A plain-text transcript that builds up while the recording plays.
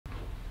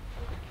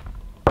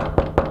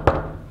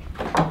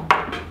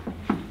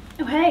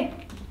hey,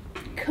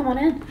 come on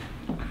in.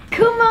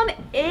 Come on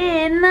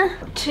in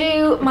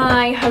to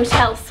my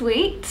hotel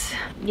suite.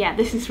 Yeah,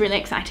 this is really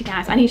exciting,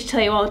 guys. I need to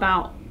tell you all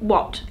about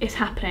what is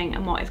happening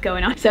and what is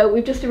going on. So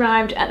we've just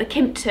arrived at the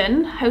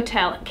Kimpton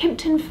Hotel,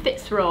 Kimpton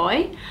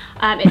Fitzroy.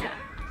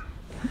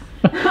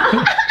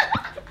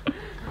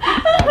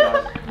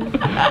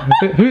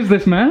 Who's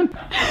this man?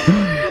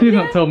 You've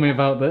not told me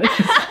about this.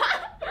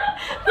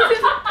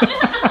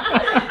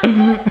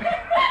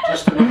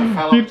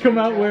 You'd come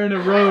out wearing a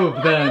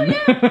robe then.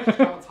 I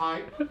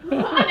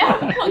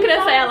know. What can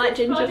I say? I like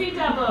ginger. Body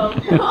double.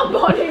 Oh,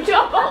 body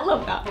double. I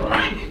love that.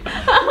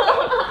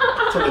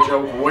 Took the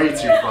joke way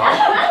too far.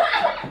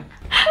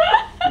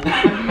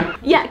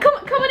 Yeah, come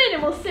on in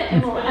and we'll sit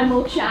and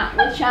we'll chat.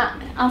 We'll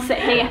chat. I'll sit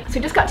here. So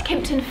we just got to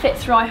Kimpton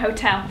Fitzroy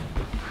Hotel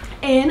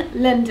in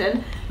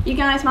London. You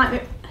guys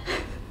might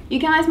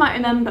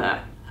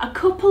remember a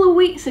couple of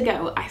weeks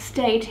ago I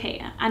stayed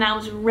here and I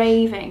was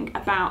raving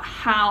about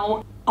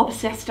how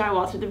obsessed I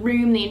was with the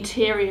room, the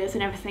interiors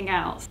and everything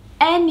else.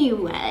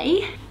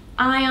 Anyway,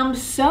 I am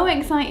so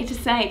excited to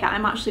say that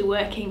I'm actually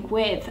working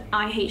with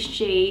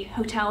IHG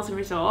Hotels and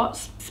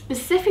Resorts,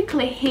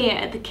 specifically here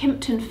at the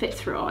Kimpton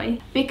Fitzroy,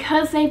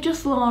 because they've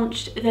just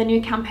launched their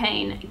new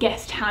campaign,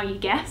 Guest How You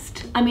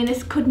Guest. I mean,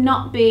 this could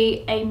not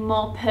be a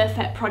more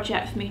perfect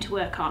project for me to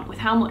work on with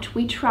how much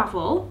we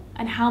travel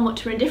and how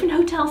much we're in different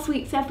hotel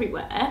suites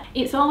everywhere.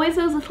 It's always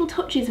those little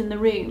touches in the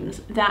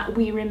rooms that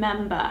we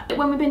remember.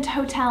 When we've been to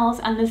hotels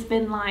and there's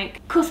been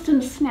like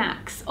custom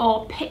snacks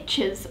or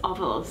pictures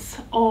of us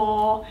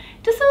or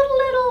just those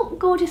little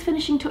gorgeous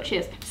finishing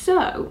touches.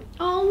 So,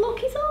 oh look,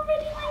 he's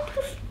already like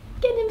just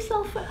getting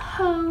himself at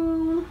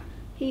home.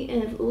 He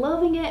is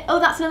loving it. Oh,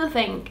 that's another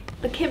thing.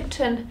 The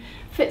Kimpton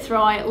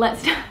Fitzroy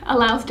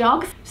allows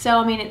dogs. So,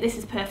 I mean, this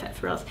is perfect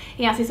for us.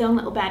 He has his own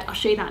little bed. I'll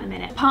show you that in a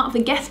minute. Part of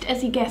the Guest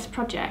As You Guest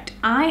project,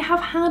 I have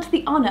had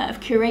the honour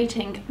of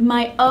curating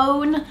my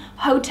own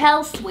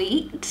hotel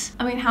suite.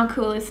 I mean, how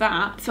cool is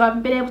that? So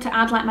I've been able to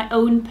add like my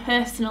own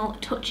personal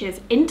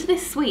touches into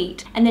this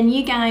suite, and then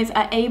you guys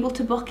are able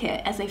to book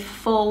it as a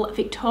full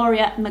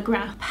Victoria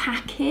McGrath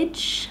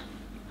package.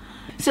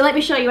 So let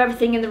me show you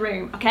everything in the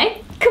room,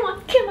 okay? Come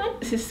on, come on.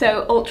 This is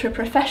so ultra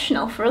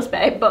professional for us,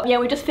 babe. But yeah,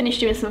 we just finished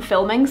doing some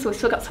filming, so we've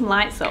still got some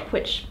lights up,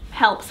 which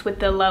helps with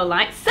the low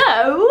lights.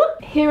 So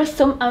here are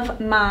some of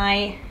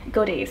my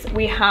goodies.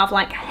 We have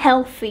like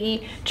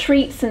healthy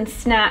treats and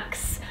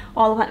snacks,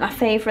 all of like my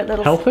favourite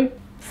little... Healthy?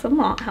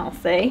 Somewhat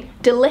healthy.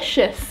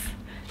 Delicious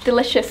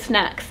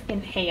snacks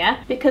in here,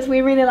 because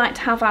we really like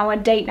to have our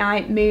date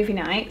night, movie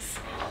nights.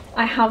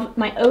 I have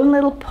my own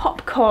little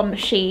popcorn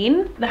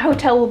machine. The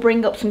hotel will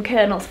bring up some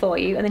kernels for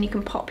you and then you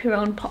can pop your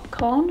own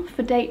popcorn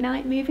for date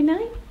night, movie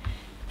night.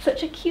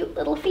 Such a cute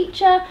little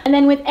feature. And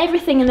then with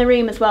everything in the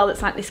room as well,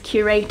 that's like this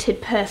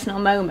curated personal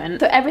moment.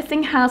 So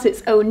everything has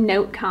its own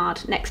note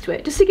card next to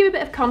it, just to give a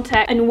bit of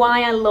context and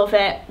why I love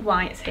it,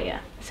 why it's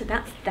here. So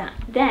that's that.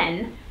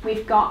 Then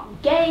we've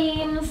got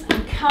games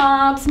and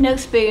cards, no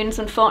spoons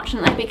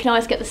unfortunately, but you can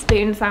always get the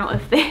spoons out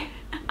of the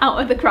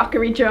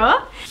crockery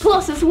drawer.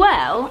 Plus as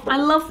well, I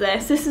love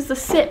this. This is the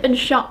sip and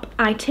shop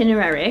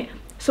itinerary.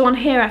 So on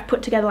here I've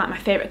put together like my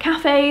favourite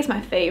cafes,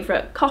 my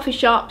favourite coffee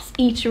shops,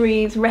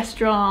 eateries,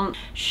 restaurants,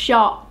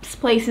 shops,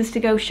 places to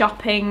go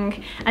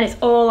shopping, and it's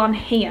all on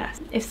here.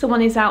 If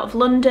someone is out of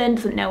London,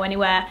 doesn't know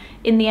anywhere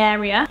in the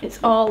area, it's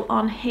all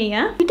on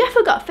here. You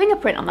definitely got a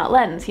fingerprint on that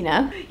lens, you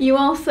know. You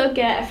also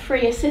get a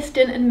free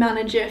assistant and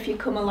manager if you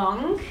come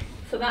along,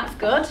 so that's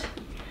good.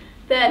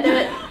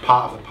 They're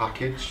part of the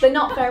package. They're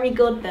not very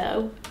good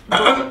though,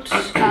 but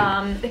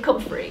they come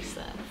free,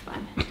 so it's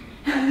fine.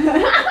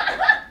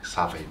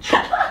 Savage.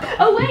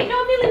 Oh wait, no,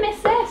 I really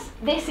missed this.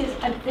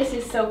 This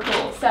is so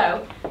cool.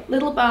 So,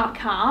 little bar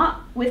cart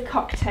with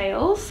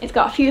cocktails. It's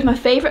got a few of my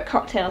favourite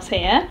cocktails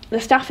here. The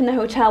staff in the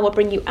hotel will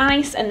bring you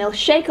ice and they'll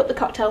shake up the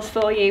cocktails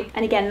for you.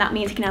 And again, that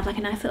means you can have like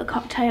a nice little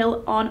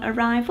cocktail on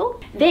arrival.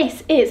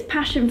 This is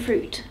passion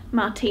fruit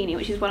martini,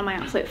 which is one of my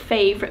absolute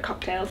favourite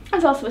cocktails.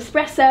 There's also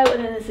espresso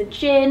and then there's a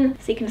gin,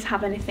 so you can just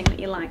have anything that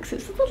you like. So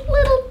it's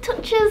little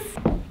touches.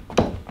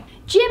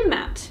 Gym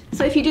mat.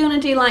 So if you do want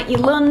to do like your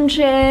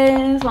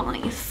lunges or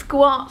like your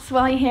squats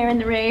while you're here in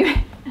the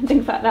room and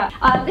things like that.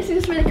 This is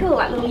just really cool,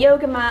 like little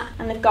yoga mat,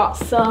 and they've got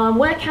some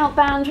workout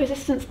bands,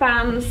 resistance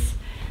bands,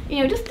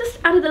 you know, just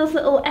added those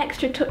little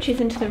extra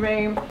touches into the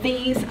room.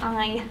 These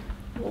I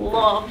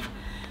love.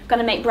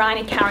 Gonna make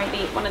Bryony carry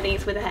one of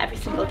these with her every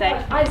single day.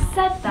 I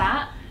said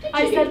that.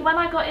 I said when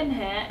I got in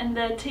here and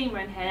the team were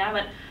in here, I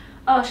went,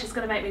 oh, she's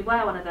gonna make me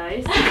wear one of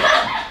those.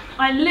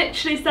 I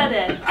literally said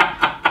it.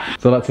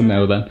 So that's a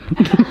no then.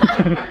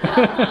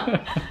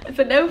 It's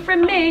a no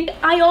from me.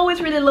 I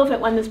always really love it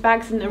when there's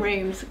bags in the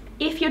rooms.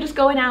 If you're just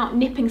going out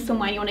nipping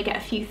somewhere, you want to get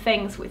a few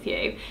things with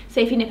you.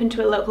 Say if you nip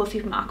into a local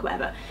supermarket or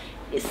whatever.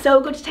 It's so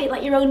good to take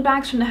like your own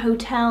bags from the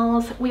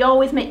hotels. We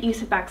always make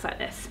use of bags like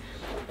this.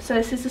 So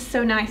this is just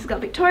so nice. It's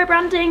got Victoria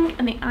branding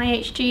and the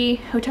IHG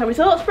Hotel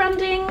Resorts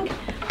branding.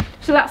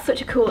 So that's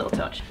such a cool little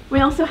touch. We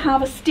also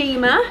have a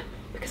steamer,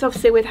 because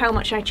obviously with how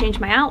much I change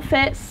my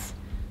outfits,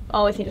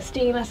 always need a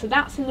steamer, so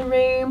that's in the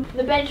room.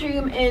 The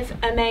bedroom is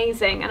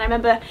amazing, and I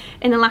remember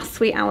in the last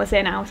suite I was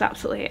in, I was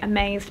absolutely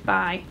amazed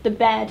by the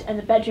bed and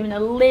the bedroom and the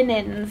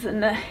linens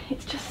and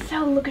it's just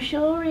so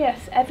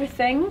luxurious,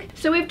 everything.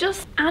 So we've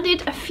just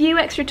added a few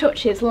extra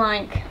touches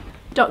like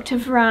Dr.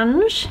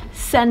 Vrange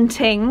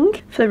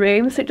scenting for the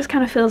room, so it just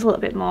kind of feels a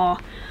little bit more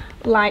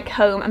like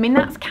home. I mean,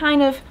 that's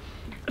kind of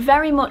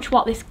very much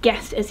what this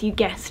guest as you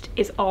guessed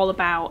is all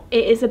about.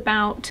 It is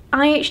about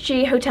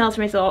IHG Hotels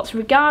and Resorts,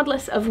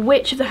 regardless of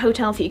which of the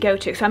hotels that you go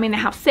to. So I mean, they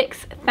have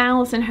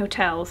 6,000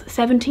 hotels,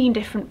 17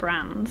 different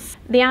brands.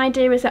 The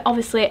idea is that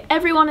obviously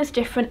everyone is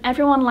different,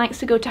 everyone likes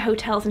to go to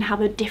hotels and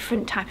have a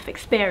different type of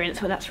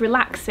experience, whether that's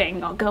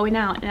relaxing or going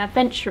out and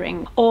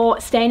adventuring or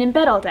staying in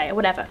bed all day or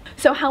whatever.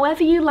 So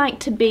however you like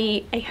to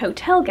be a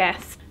hotel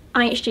guest,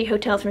 IHG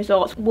Hotels and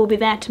Resorts will be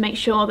there to make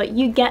sure that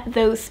you get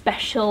those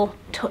special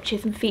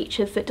touches and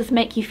features that just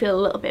make you feel a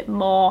little bit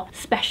more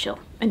special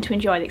and to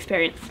enjoy the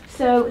experience.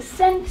 So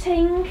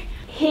scenting,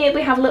 here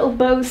we have a little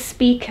Bose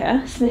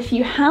speaker, so if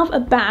you have a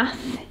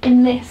bath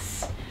in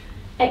this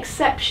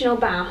exceptional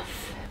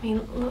bath, I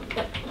mean look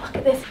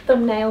at this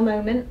thumbnail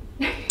moment.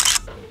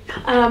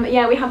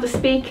 Yeah, we have the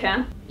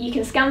speaker. You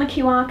can scan the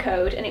QR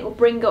code and it will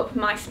bring up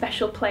my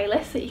special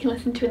playlist that you can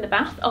listen to in the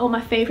bath. All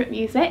my favourite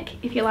music.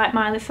 If you like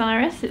Miley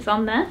Cyrus, it's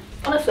on there.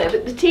 Honestly,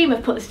 the team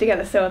have put this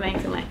together so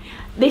amazingly.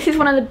 This is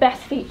one of the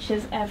best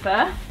features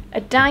ever.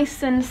 A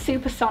Dyson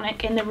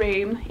Supersonic in the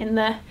room in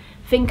the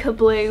Vinca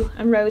blue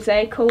and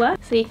rosé colour.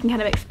 So you can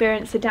kind of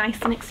experience the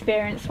Dyson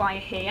experience while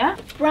you're here.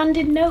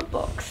 Branded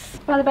notebooks.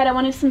 By the bed, I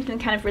wanted something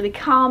kind of really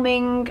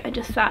calming,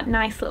 just that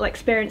nice little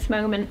experience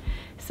moment.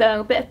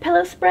 So a bit of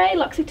pillow spray,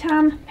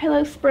 L'Occitane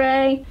pillow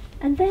spray,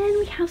 and then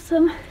we have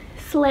some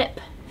slip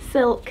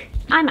silk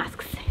eye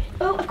masks.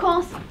 Oh, of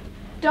course,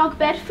 dog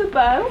bed for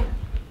Beau,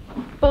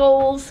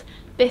 bowls,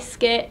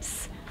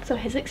 biscuits, so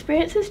his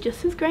experience is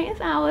just as great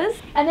as ours.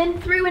 And then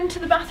through into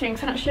the bathroom,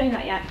 so I'm not showing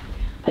that yet.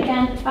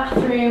 Again,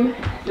 bathroom,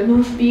 the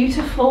most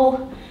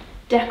beautiful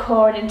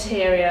decor and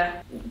interior,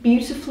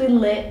 beautifully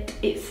lit.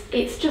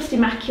 It's just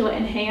immaculate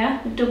in here.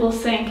 The double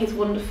sink is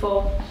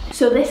wonderful.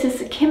 So this is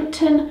the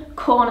Kimpton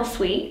Corner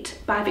Suite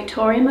by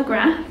Victoria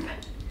McGrath.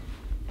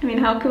 I mean,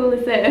 how cool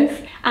is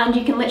this? And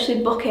you can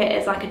literally book it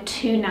as like a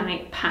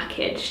 2-night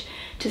package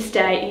to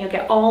stay, and you'll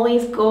get all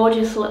these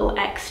gorgeous little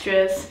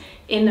extras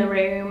in the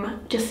room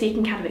just so you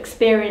can kind of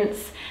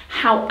experience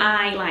how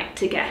I like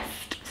to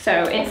guest.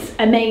 So it's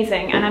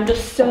amazing, and I'm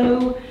just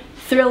so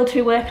thrilled to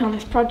be working on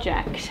this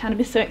project, and I'd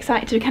be so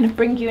excited to kind of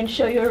bring you and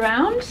show you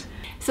around.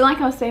 So like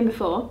I was saying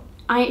before,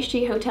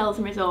 IHG Hotels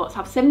and Resorts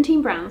have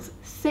 17 brands,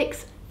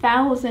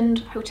 6,000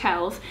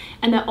 hotels,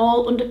 and they're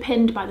all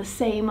underpinned by the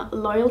same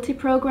loyalty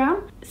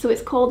program. So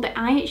it's called the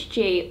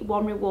IHG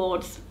One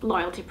Rewards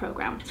loyalty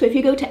program. So if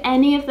you go to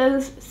any of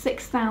those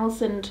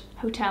 6,000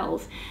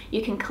 hotels,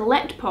 you can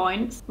collect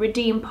points,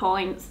 redeem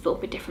points, there'll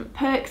be different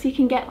perks you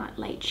can get like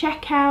late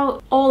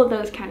checkout, all of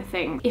those kind of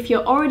things. If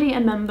you're already a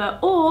member,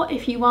 or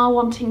if you are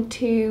wanting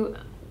to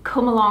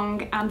come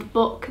along and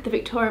book the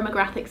Victoria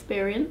McGrath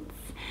experience,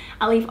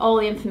 I'll leave all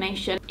the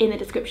information in the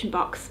description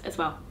box as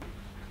well.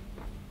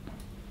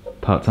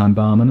 Part-time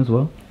barman as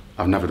well?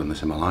 I've never done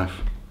this in my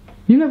life.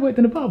 You never worked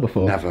in a bar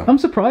before? Never. I'm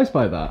surprised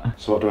by that.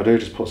 So what do?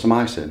 Just put some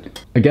ice in?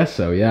 I guess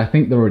so, yeah. I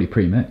think they're already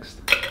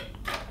pre-mixed.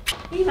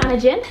 Are you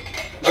managing?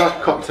 Is that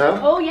a cocktail?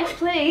 Oh yes,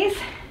 please.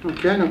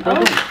 Okay, no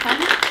problem.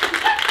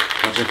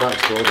 Oh, Imagine if I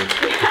exploded.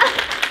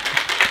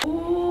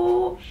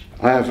 ooh.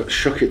 I have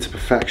shook it to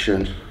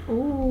perfection.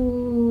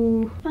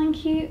 Ooh.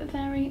 Thank you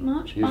very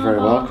much. You're very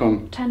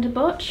welcome. Tender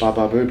butch.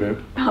 Baba boo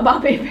boo. Baba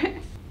baby.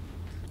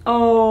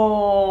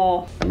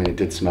 Oh. I mean, it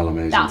did smell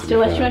amazing. That's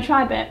delicious. You want to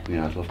try a bit?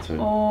 Yeah, I'd love to.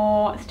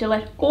 Oh, it's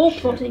delicious. Oh,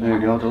 bloody there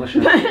you go,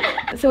 delicious.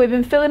 So we've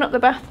been filling up the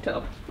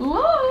bathtub.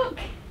 Look!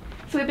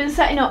 So we've been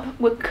setting up,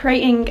 we're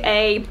creating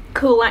a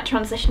cool like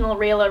transitional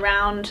reel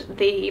around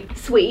the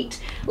suite.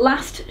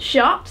 Last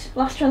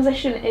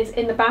transition is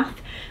in the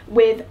bath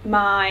with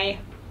my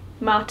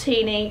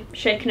martini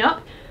shaken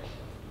up.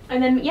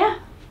 And then yeah,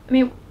 I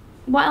mean,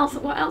 what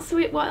else are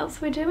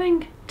we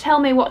doing? Tell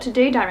me what to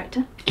do,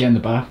 director. Get in the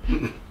bath.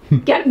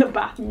 Get in the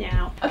bath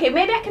now. Okay,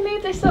 maybe I can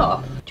move this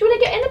up. Do you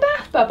want to get in the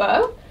bath,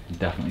 Bobo? He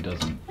definitely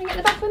doesn't. I get in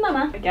the bath with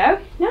Mama. There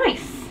we go.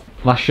 Nice.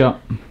 Last shot.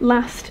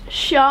 Last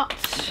shot.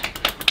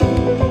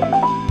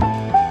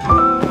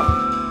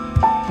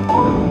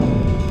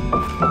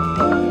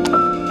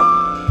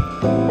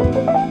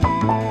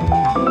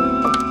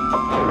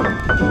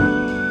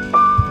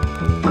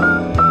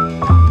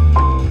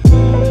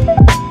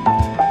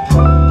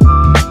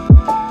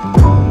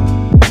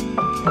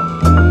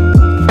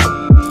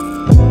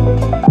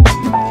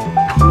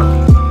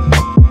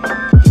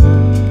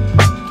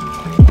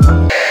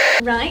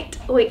 Right,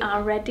 we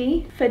are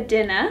ready for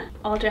dinner,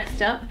 all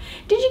dressed up.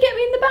 Did you get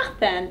me in the bath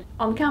then?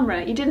 On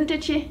camera? You didn't,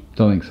 did you?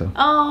 Don't think so.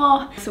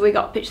 Oh, so we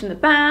got pictures in the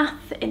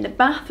bath, in the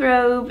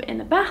bathrobe, in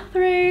the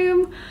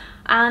bathroom,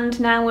 and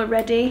now we're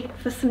ready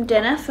for some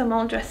dinner. So I'm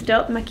all dressed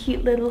up, my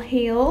cute little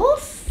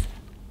heels,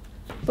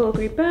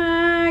 Bulgari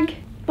bag.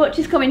 Butch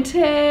is coming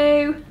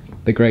too.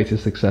 The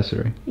greatest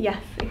accessory.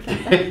 Yes,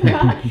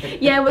 exactly.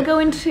 Yeah, we're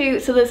going to,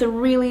 so there's a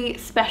really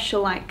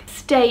special like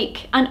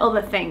steak and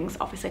other things,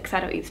 obviously because I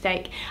don't eat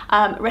steak,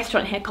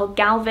 restaurant here called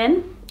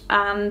Galvin,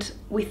 and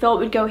we thought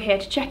we'd go here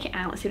to check it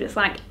out and see what it's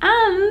like.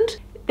 And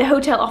the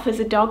hotel offers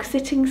a dog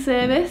sitting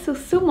service, so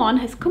someone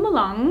has come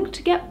along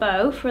to get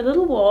Beau for a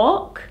little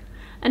walk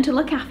and to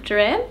look after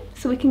him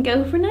so we can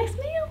go for a nice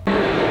meal. So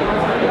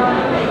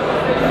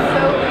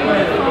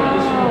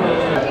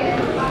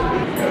beautiful.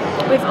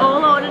 We've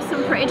all ordered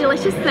some pretty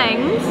delicious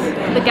things.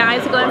 The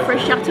guys are going for a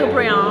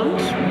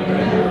Chateaubriand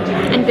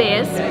and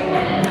beers,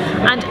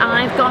 and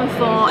I've gone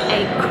for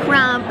a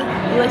crab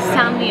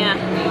lasagna.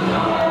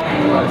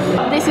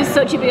 This is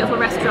such a beautiful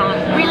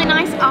restaurant. Really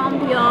nice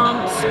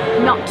ambiance,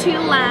 not too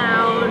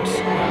loud,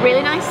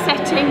 really nice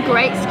setting,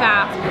 great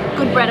staff,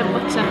 good bread and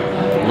butter.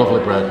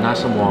 Lovely bread,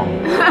 nice and warm.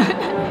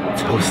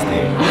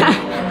 Toasty.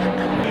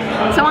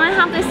 So I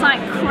have this like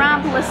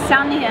crab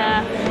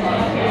lasagna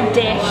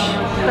dish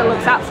that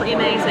looks absolutely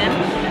amazing,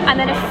 and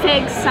then a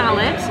fig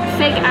salad,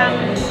 fig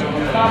and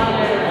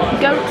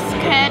goat's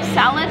curd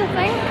salad, I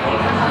think.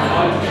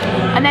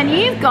 And then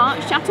you've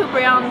got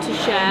Chateaubriand to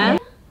share.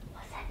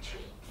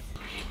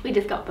 We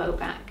just got Beau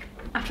back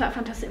after that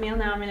fantastic meal.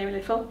 Now I'm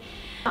really full.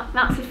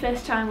 That's the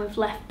first time we've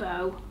left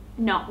Beau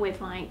not with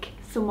like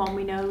someone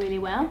we know really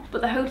well,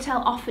 but the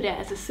hotel offered it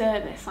as a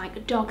service,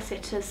 like dog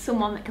sitters,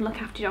 someone that can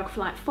look after your dog for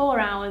like 4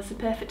 hours, the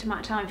perfect amount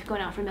of time if you're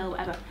going out for a meal or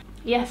whatever.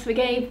 Yes, we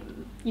gave,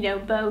 you know,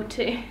 Beau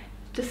to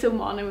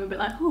someone, and we were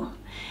like, oh,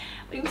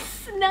 he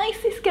was the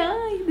nicest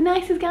guy.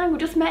 We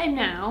just met him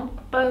now.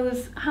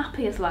 Beau's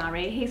happy as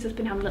Larry. He's just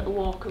been having a little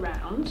walk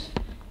around,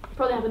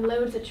 probably having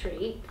loads of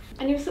treats.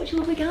 And he was such a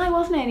lovely guy,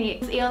 wasn't he?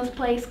 He owns a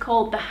place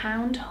called the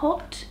Hound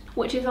Hut,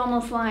 which is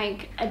almost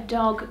like a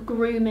dog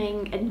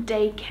grooming and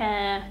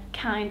daycare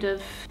kind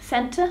of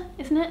centre,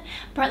 isn't it?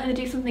 Apparently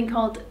they do something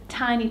called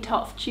Tiny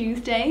Tots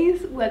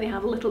Tuesdays, where they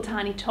have little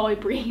tiny toy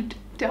breed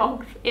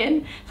dogs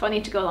in, so I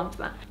need to go along to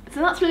that.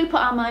 So that's really put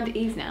our mind at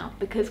ease now,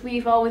 because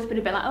we've always been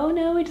a bit like, oh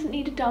no, he doesn't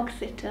need a dog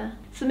sitter.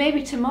 So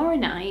maybe tomorrow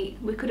night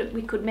we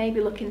could maybe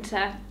look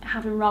into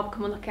having Rob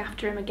come and look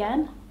after him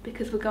again,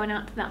 because we're going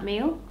out to that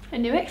meal. A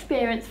new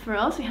experience for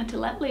us. We had to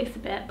let loose a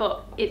bit,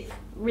 but it's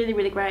really,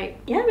 really great.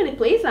 Yeah, really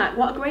pleased that.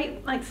 What a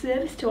great like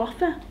service to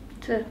offer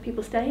to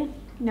people staying.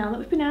 Now that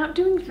we've been out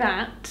doing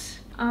that,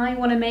 I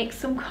want to make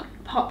some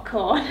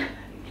popcorn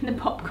in the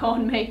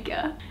popcorn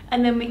maker,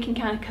 and then we can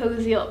kind of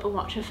cozy up and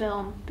watch a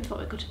film before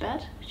we go to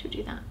bed. Should we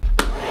do that?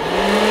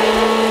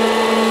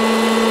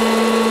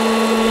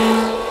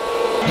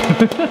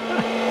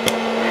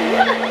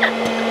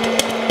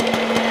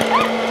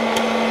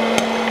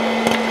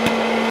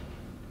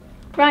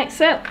 Right,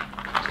 so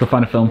Let's go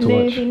find a film to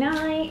watch. movie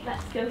night,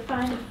 let's go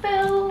find a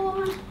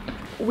film.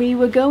 We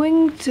were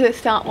going to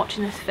start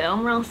watching this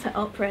film, we're all set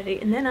up ready,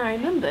 and then I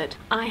remembered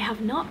I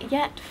have not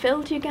yet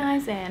filled you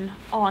guys in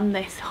on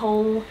this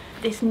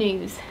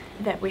news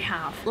that we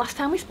have. Last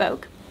time we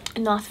spoke,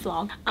 in the last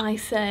vlog, I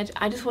said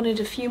I just wanted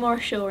a few more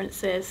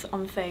assurances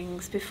on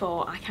things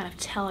before I kind of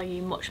tell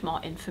you much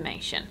more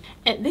information.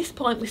 At this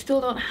point, we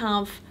still don't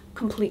have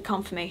complete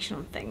confirmation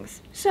on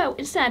things. So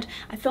instead,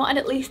 I thought I'd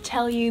at least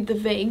tell you the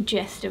vague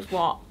gist of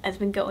what has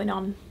been going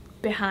on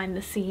behind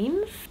the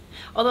scenes.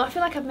 Although I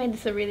feel like I've made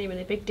this a really,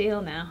 really big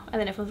deal now, and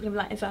then everyone's gonna be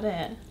like, is that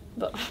it?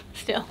 But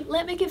still.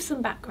 Let me give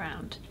some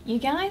background. You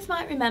guys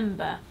might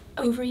remember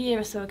over a year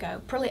or so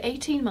ago, probably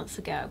 18 months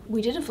ago,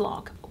 we did a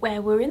vlog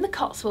where we're in the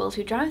Cotswolds,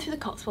 we're driving through the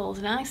Cotswolds,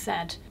 and I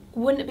said,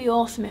 wouldn't it be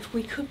awesome if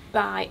we could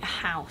buy a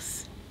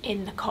house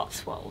in the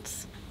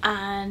Cotswolds?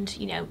 And,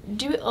 you know,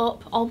 do it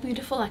up all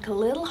beautiful like a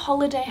little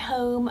holiday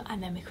home,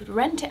 and then we could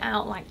rent it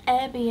out like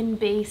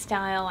Airbnb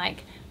style,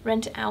 like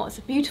rent it out as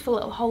a beautiful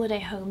little holiday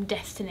home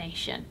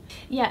destination.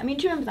 Yeah, I mean,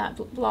 do you remember that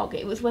vlog?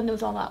 It was when there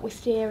was all that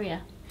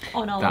wisteria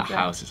on all that of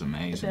house is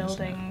amazing, the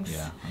buildings. isn't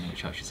it? Yeah, I know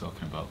which house you're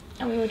talking about.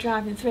 And we were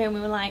driving through and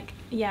we were like,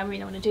 yeah, we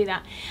really want to do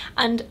that.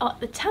 And at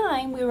the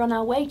time we were on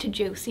our way to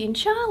Josie and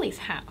Charlie's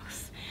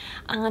house,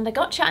 and I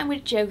got chatting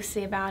with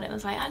Josie about it. I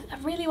was like, I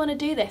really want to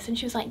do this, and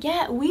she was like,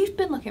 yeah, we've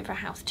been looking for a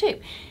house too.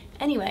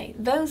 Anyway,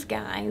 those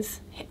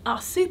guys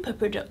are super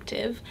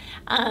productive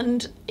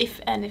and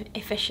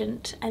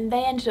efficient, and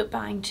they ended up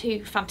buying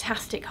 2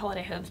 fantastic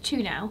holiday homes.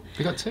 2 now.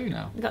 We got 2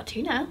 now. We got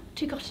 2 now.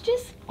 2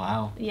 cottages.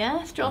 Wow.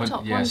 Yeah, straw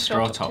top. Yeah, one,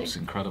 straw top top's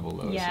 2. incredible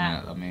though, Yeah.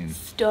 isn't it? I mean,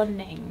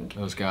 stunning.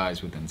 those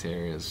guys with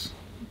interiors.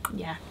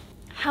 Yeah.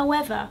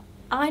 However,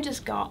 I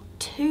just got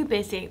too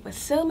busy with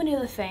so many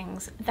other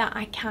things that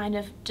I kind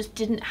of just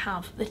didn't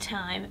have the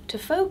time to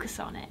focus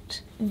on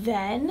it.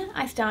 Then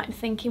I started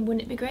thinking,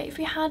 wouldn't it be great if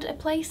we had a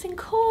place in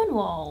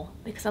Cornwall?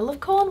 Because I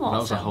love Cornwall. Well, that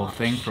was so a whole much.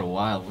 thing for a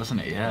while,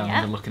 wasn't it? Yeah,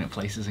 Yeah. we were looking at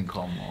places in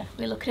Cornwall.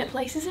 We're looking at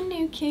places in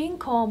Newquay and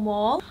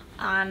Cornwall,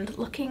 and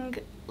looking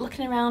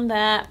around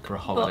there For a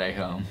holiday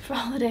home. For a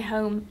holiday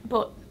home,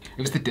 but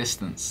It was the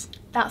distance.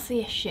 that's the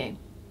issue.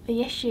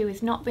 The issue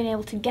is not being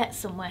able to get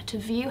somewhere to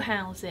view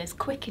houses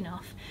quick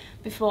enough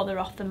before they're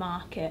off the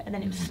market, and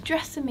then it was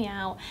stressing me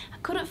out. I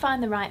couldn't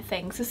find the right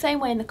things. The same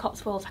way in the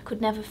Cotswolds, I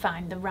could never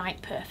find the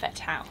right perfect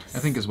house. I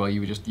think as well,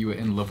 you were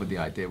in love with the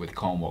idea with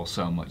Cornwall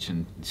so much,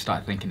 and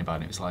started thinking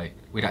about it. It was like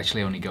we'd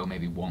actually only go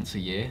maybe once a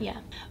year. Yeah,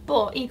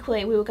 but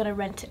equally we were going to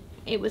rent it.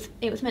 It was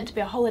meant to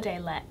be a holiday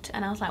let,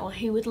 and I was like, well,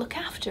 who would look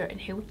after it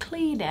and who would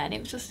clean it? And it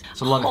was just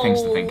It's a lot of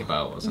things to think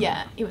about, wasn't it?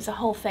 Yeah, it was a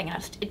whole thing.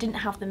 It didn't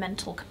have the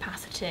mental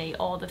capacity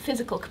or the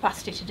physical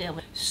capacity to deal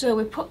with. So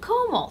we put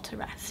Cornwall to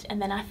rest, and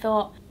then I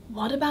thought,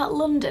 what about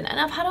London? And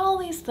I've had all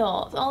these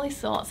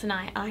thoughts and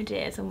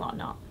ideas and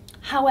whatnot.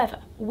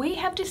 However, we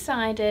have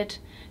decided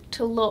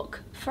to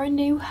look for a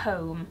new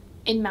home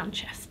in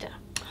Manchester.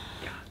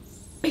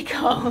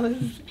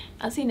 Because,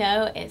 as you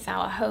know, it's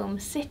our home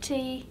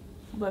city.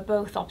 We're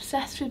both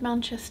obsessed with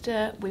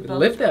Manchester. We both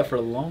lived there for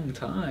a long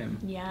time.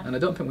 Yeah. And I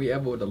don't think we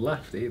ever would have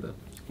left either.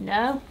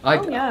 No. I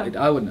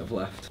wouldn't have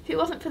left. If it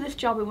wasn't for this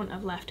job, we wouldn't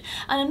have left.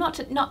 And I'm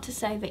not to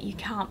say that you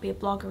can't be a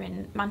blogger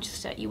in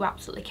Manchester. You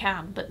absolutely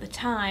can. But at the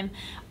time,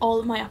 all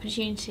of my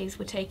opportunities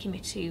were taking me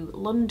to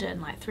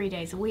London like 3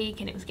 days a week,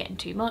 and it was getting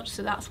too much.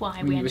 So that's why we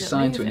ended up you were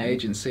signed to an moving.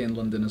 agency in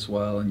London as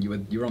well, and you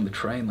were on the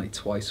train like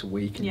twice a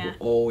week, and you were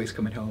always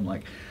coming home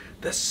like,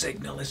 the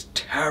signal is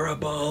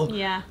terrible.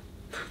 Yeah.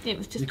 It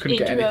was just, You couldn't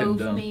get it anything drove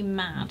done. me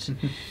mad.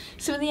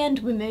 So in the end,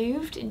 we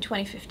moved in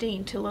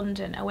 2015 to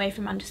London, away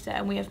from Manchester,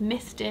 and we have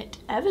missed it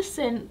ever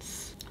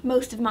since.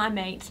 Most of my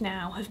mates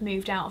now have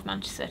moved out of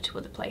Manchester to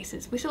other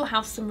places. We still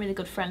have some really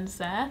good friends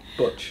there.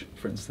 Butch,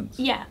 for instance.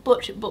 Yeah,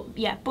 Butch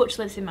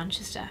lives in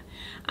Manchester,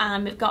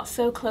 and we've got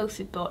so close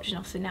with Butch, and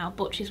obviously now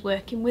Butch is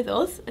working with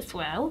us as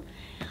well.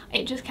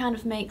 It just kind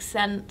of makes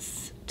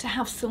sense to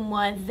have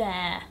somewhere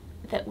there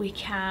that we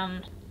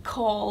can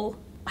call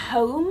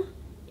home,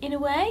 in a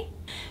way.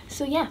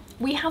 So yeah,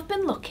 we have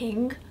been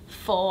looking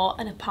for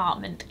an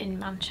apartment in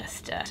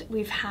Manchester.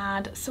 We've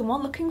had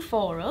someone looking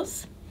for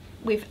us.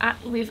 We've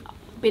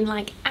been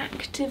like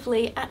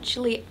actively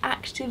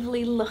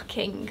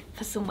looking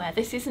for somewhere.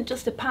 This isn't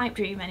just a pipe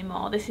dream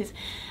anymore. This is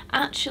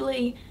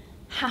actually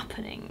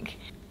happening.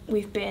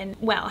 We've been,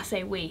 well, I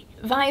say we,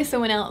 via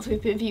someone else,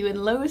 we've been viewing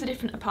loads of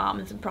different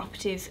apartments and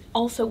properties,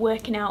 also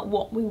working out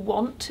what we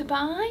want to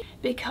buy,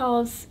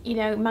 because, you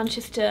know,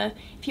 Manchester,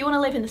 if you want to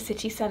live in the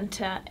city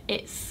centre,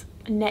 it's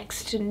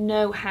next to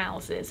no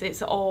houses,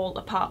 it's all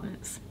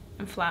apartments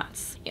and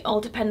flats. It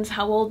all depends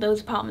how old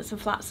those apartments and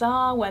flats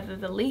are, whether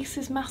the lease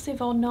is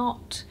massive or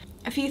not.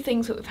 A few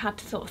things that we've had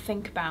to sort of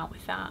think about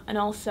with that, and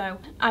also,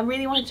 I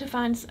really wanted to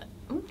find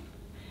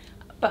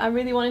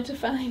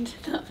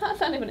that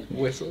sounded funny.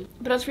 Whistle.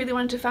 But I just really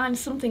wanted to find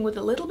something with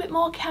a little bit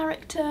more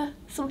character,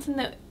 something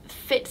that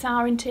fits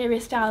our interior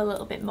style a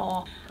little bit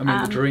more. I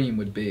mean, the dream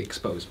would be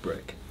exposed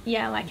brick.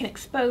 Yeah, like an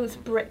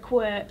exposed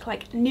brickwork,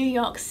 like New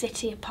York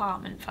City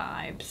apartment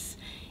vibes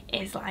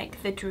is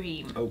like the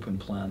dream. Open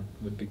plan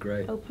would be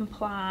great. Open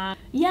plan.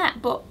 Yeah,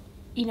 but,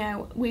 you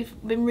know, we've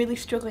been really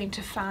struggling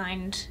to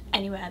find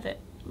anywhere that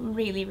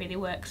really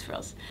works for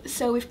us.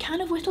 So we've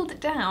kind of whittled it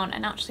down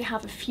and actually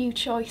have a few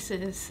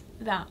choices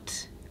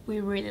that we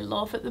really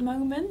love at the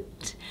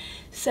moment.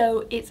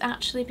 So it's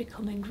actually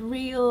becoming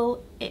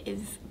real, it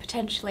is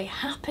potentially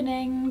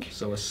happening.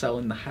 So we're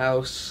selling the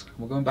house,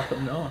 we're going back up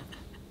north.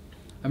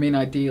 I mean,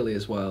 ideally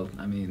as well,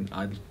 I mean,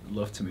 I'd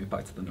love to move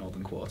back to the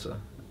Northern Quarter.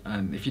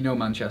 And if you know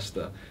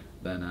Manchester,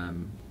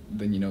 then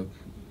you know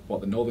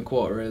what the Northern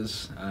Quarter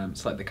is.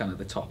 It's like the kind of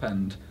the top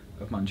end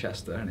of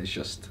Manchester, and it's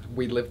just,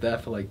 we lived there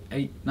for like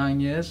 8-9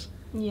 years,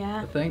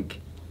 Yeah. I think.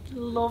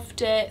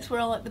 Loved it. It's where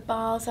all like the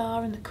bars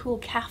are and the cool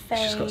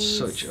cafes. It's just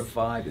got such a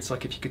vibe. It's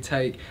like if you could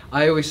take,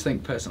 I always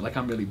think personally, like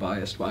I'm really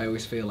biased, but I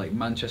always feel like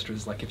Manchester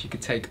is like if you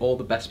could take all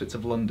the best bits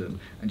of London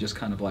and just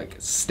kind of like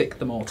stick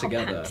them all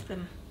together. Compact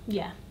them.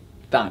 Yeah.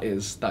 That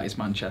is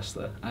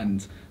Manchester,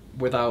 and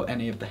without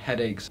any of the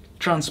headaches,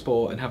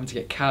 transport and having to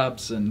get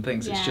cabs and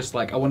things. Yeah. It's just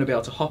like I want to be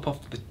able to hop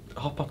off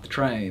the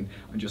train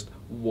and just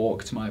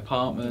walk to my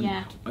apartment,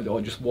 Yeah.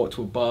 or just walk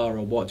to a bar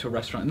or walk to a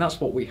restaurant, and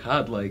that's what we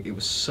had. Like, it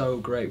was so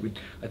great.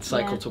 I'd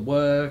cycle to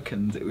work,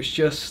 and it was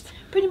just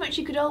pretty much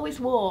you could always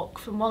walk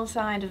from one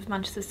side of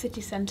Manchester city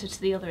centre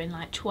to the other in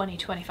like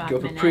 20-25 go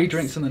minutes. for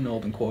pre-drinks in the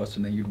Northern Quarter,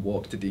 and then you'd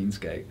walk to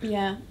Deansgate.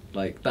 Yeah.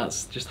 Like,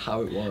 that's just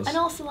how it was. And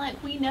also,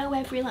 like, we know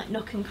every like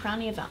nook and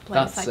cranny of that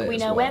place. That's like, it we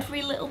as know well.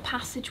 every little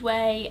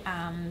passageway,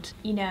 and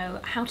you know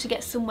how to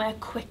get somewhere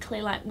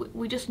quickly. Like,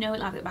 we just know it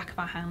like the back of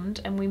our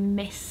hand, and we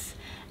miss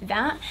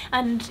that.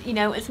 And you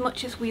know, as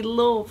much as we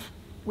love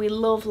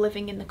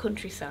living in the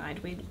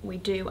countryside, we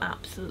do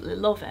absolutely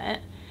love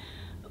it.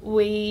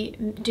 We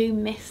do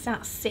miss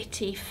that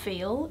city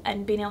feel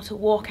and being able to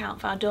walk out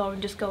of our door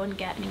and just go and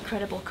get an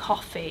incredible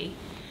coffee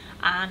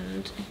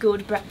and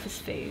good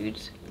breakfast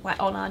food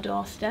like on our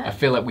doorstep. I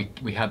feel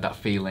like we had that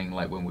feeling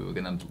like when we were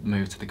going to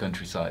move to the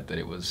countryside, that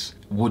it was,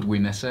 would we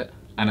miss it?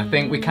 And I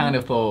think we kind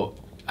of thought,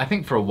 I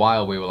think for a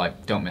while we were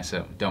like, don't miss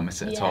it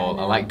at Yeah, all.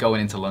 no. I like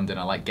going into London,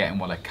 I like getting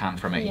what I can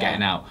from it, Yeah.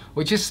 getting out,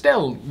 which is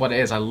still what it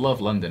is. I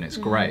love London, it's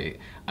great,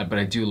 but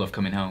I do love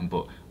coming home.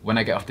 But when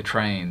I get off the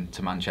train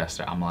to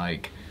Manchester, I'm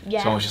like, Yeah.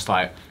 it's almost just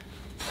like,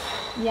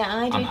 Yeah,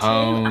 I do I'm too.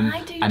 home.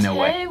 I do I know too.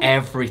 where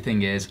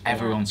everything is.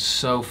 Everyone's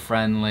so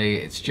friendly.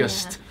 It's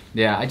just,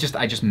 I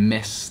just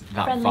miss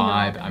that Friendly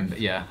vibe.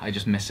 Northern. I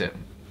just miss it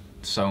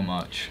so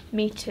much.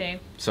 Me too.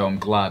 So I'm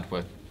glad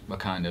we're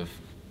kind of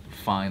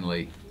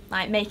finally,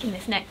 Like making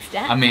this next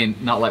step. I mean,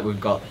 not like we've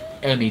got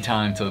any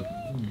time to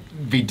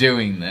be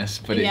doing this,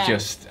 but Yeah. it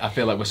just, I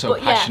feel like we're so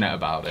But yeah, passionate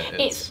about it.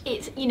 It's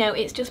you know,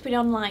 it's just been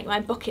on like my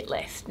bucket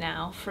list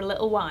now for a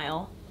little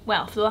while.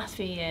 Well, for the last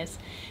few years,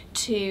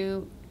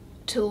 to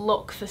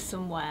look for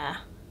somewhere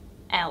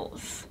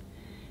else.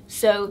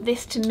 So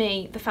this, to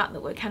me, the fact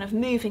that we're kind of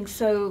moving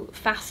so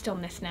fast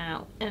on this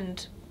now,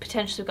 and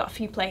potentially we've got a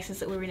few places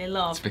that we really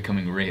love. It's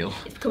becoming real.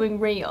 It's becoming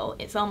real.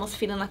 It's almost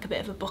feeling like a bit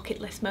of a bucket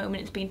list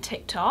moment. It's been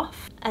ticked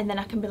off, and then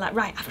I can be like,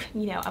 right,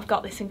 I've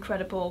got this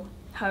incredible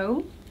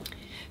home.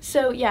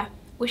 So yeah,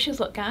 wish us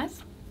luck,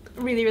 guys.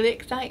 Really, really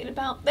excited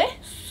about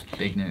this.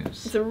 Big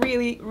news. It's a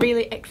really,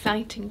 really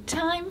exciting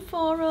time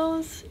for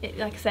us.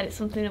 Like I said, it's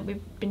something that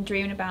we've been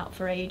dreaming about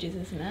for ages,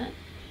 isn't it?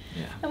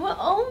 Yeah. And we're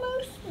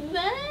almost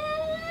there.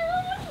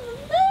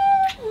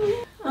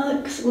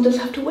 Alex, we'll just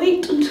have to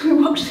wait until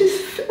we watch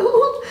this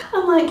film.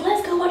 I'm like,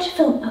 let's go watch a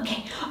film.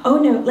 Okay. Oh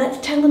no,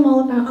 let's tell them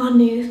all about our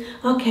news.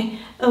 Okay.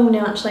 Oh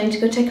no, actually I need to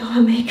go take off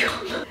my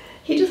makeup.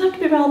 He just have to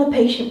be rather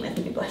patient with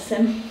me, bless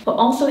him. But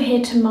also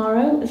here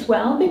tomorrow as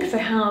well, because I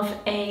have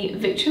a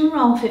Victor and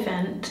Rolf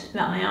event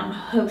that I am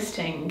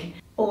hosting.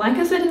 Like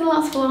I said in the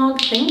last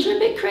vlog, things are a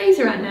bit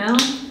crazy right now,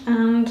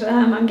 and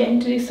I'm getting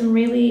to do some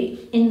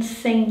really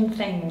insane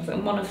things,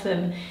 and one of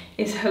them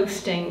is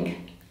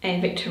hosting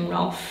a Victor and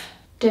Rolf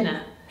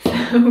dinner.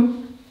 So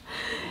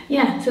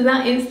yeah, so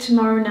that is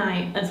tomorrow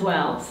night as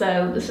well.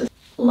 So there's just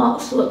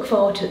lots to look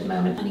forward to at the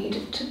moment. I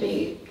need to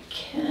be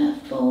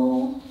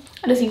careful.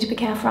 I just need to be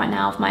careful right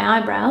now with my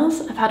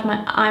eyebrows. I've had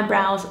my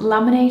eyebrows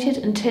laminated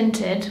and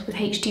tinted with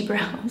HD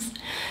brows,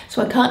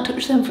 so I can't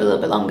touch them for a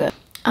little bit longer.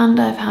 And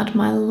I've had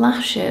my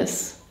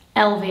lashes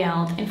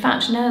LVL'd. In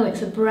fact, no,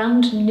 it's a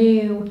brand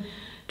new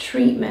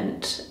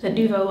treatment that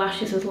Nouveau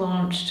Lashes has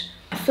launched.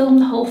 I filmed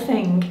the whole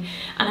thing,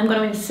 and I'm going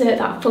to insert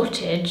that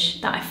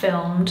footage that I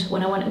filmed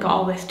when I went and got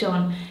all this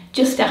done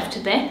just after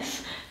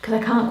this, because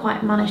I can't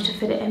quite manage to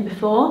fit it in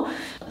before.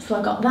 So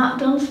I got that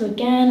done, so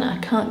again, I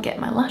can't get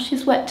my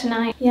lashes wet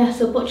tonight. Yeah,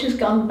 so Butcher's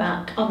gone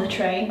back on the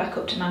train back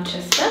up to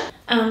Manchester,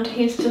 and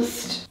he's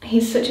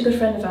such a good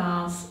friend of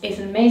ours. He's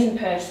an amazing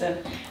person,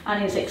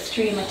 and he's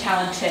extremely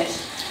talented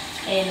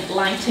in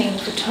lighting,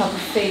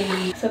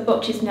 photography. So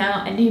Butcher's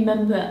now a new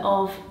member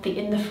of the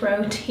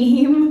Inthefrow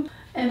team.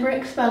 Ever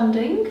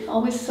expanding,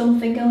 always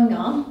something going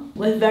on.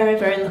 We're very,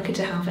 very lucky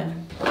to have him.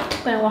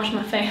 When I wash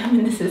my face, I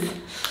mean, this is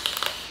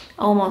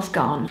almost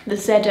gone. The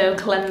Zedo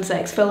cleanser,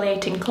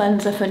 exfoliating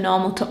cleanser for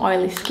normal to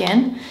oily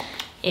skin.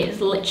 It's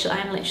literally,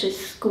 I'm literally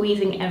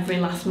squeezing every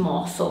last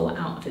morsel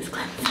out of this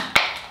cleanser.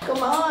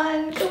 Come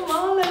on,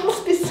 there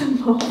must be some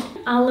more.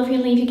 I'll love you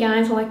and leave you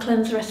guys while I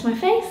cleanse the rest of my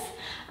face,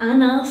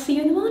 and I'll see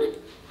you in the morning.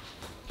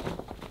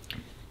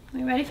 Are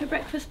we ready for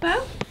breakfast,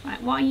 Bo?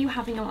 Right, what are you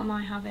having and what am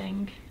I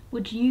having?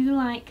 Would you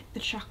like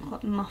the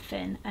chocolate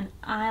muffin, and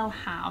I'll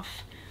have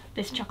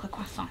this chocolate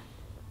croissant?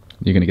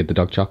 You're gonna get the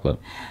dark chocolate.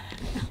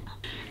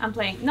 I'm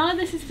playing. None of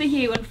this is for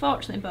you,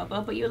 unfortunately,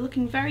 Bobo, but you're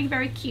looking very,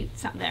 very cute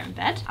sat there in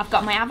bed. I've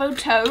got my avo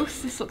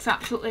toast. This looks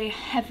absolutely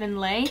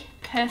heavenly.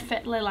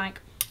 Perfectly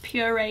like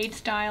pureed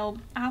style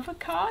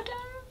avocado.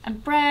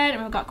 And bread,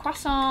 and we've got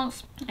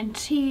croissants and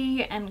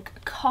tea and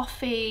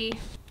coffee.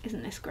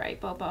 Isn't this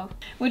great, Bobo?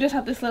 We just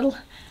had this little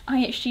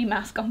IHG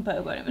mask on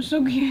Bobo and it was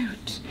so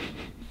cute.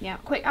 Yeah,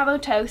 quick avo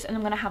toast, and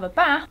I'm gonna have a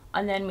bath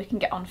and then we can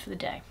get on for the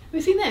day. Have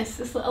you seen this?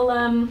 This little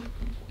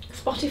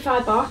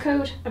Spotify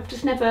barcode?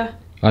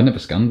 I've never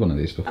scanned one of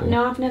these before.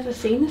 No, I've never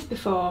seen this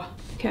before.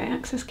 Okay,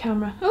 access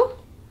camera. Oh!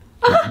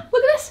 Ah,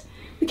 look at this!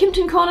 The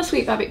Kimpton Corner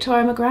Suite by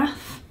Victoria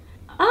McGrath.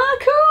 Ah,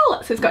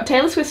 cool! So it's got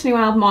Taylor Swift's new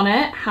album on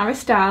it, Harry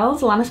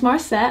Styles, Alanis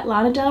Morissette,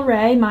 Lana Del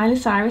Rey, Miley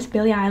Cyrus,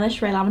 Billie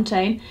Eilish, Ray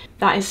LaMontagne.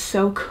 That is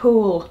so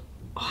cool.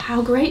 Oh,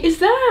 how great is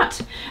that?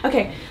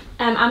 Okay,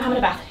 I'm having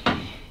a bath.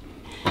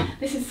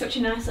 This is such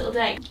a nice little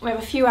day. We have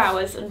a few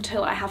hours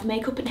until I have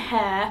makeup and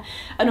hair,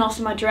 and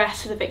also my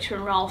dress for the Victor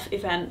and Rolf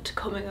event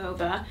coming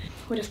over.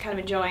 We're just kind of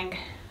enjoying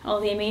all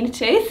the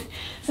amenities.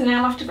 So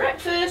now after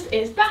breakfast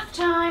is bath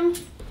time.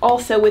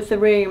 Also with the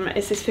room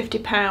is this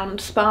 £50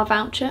 spa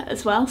voucher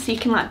as well, so you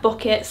can like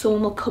book it,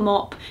 someone will come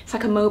up, it's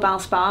like a mobile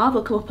spa,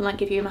 they'll come up and like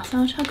give you a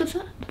massage. How good's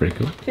that? Pretty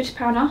cool.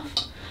 £50 off.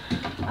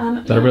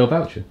 Is that a real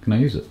voucher? Can I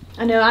use it?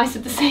 I know, I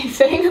said the same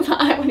thing, but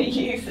I want to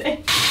use it.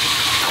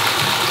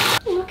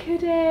 Look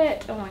at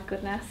it! Oh my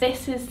goodness.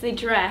 This is the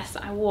dress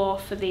I wore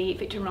for the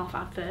Victor and Rolf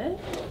advert.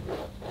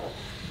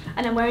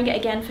 And I'm wearing it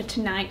again for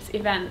tonight's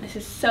event. This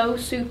is so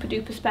super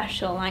duper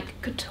special,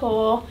 like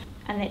couture,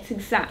 and it's the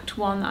exact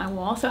one that I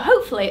wore. So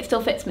hopefully it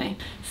still fits me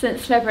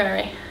since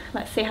February.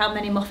 Let's see how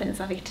many muffins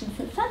I've eaten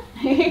since then.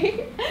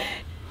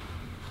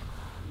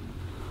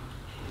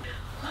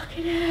 Look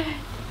at it.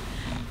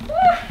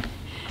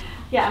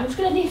 Yeah, I'm just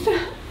gonna need some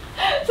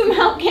some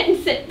help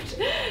getting zipped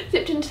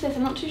into this.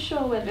 I'm not too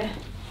sure where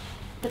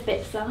the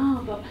bits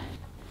are, but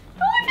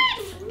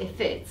It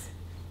fits.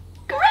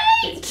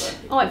 Great!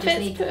 Oh, it You just fits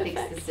need to perfect.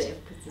 fix the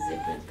zip because the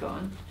zipper is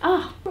gone.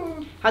 Oh,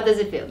 How does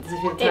it feel? Does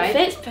it feel it tight?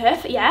 fits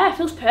perfect. Yeah, it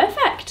feels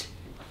perfect.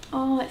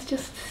 Oh, it's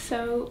just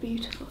so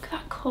beautiful. Look at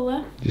that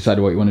colour.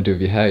 Decided what you want to do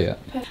with your hair yet?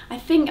 I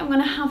think I'm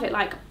gonna have it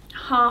like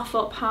half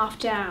up, half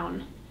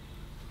down.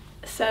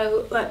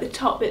 So like the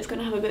top bit's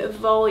gonna have a bit of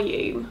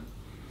volume,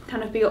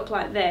 kind of be up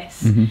like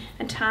this,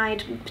 and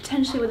tied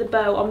potentially with a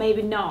bow, or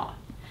maybe not.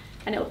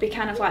 And it'll be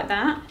kind of like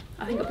that.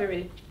 I think it'll be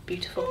really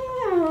beautiful.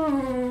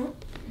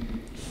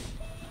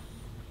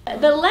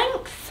 The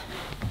length,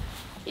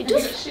 it Have you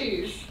does. got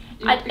shoes?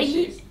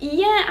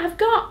 Yeah, I've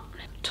got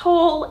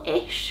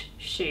tall-ish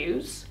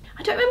shoes.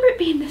 I don't remember it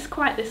being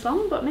quite this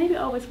long, but maybe it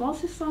always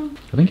was this long.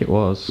 I think it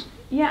was.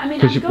 Yeah, I mean,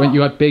 Because when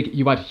you had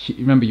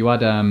remember you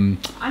had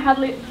I had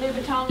Louis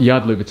Vuitton. You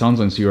had Louis Vuittons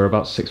on, so you were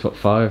about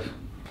 6'5".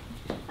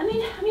 I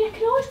mean, I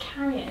can always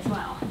carry it as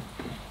well,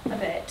 a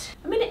bit.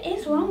 I mean, it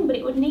is long, but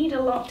it would need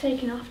a lot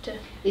taken off to.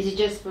 Is it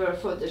just for a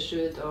photo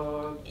shoot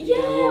or you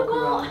Yeah, can walk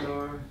well- around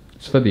or?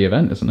 It's for the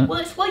event, isn't it? Well,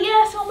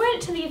 yeah. So I'm wearing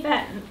it to the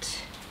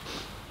event.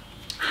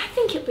 I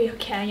think it'll be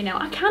okay. You know,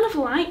 I kind of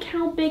like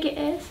how big it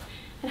is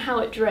and how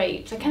it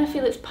drapes. I kind of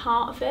feel it's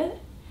part of it.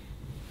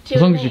 Do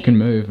As know long what as I you can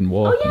mean? move and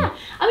walk. Oh yeah,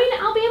 I mean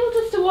I'll be able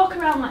just to walk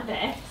around like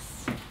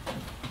this,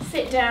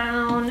 sit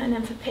down, and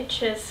then for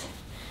pictures,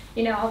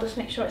 you know, I'll just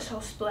make sure it's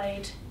all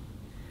splayed.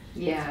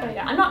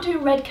 Yeah. I'm not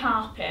doing red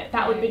carpet.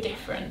 That would be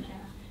different.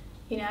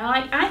 You know,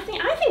 I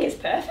think it's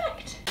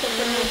perfect.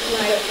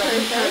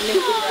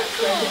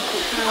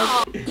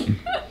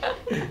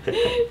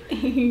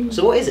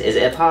 So what is it? Is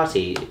it a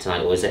party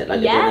tonight, or is it like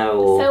a Yeah. dinner?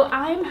 Or... So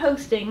I'm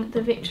hosting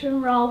the Victor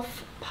and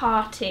Rolf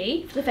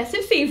party for the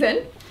festive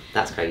season.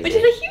 That's crazy. Which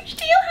is a huge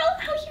deal.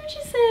 How huge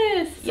is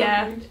this?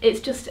 Yeah, it's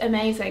just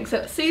amazing.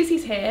 So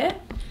Susie's here.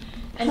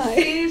 And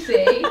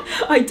Susie...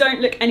 I don't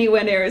look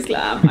anywhere near as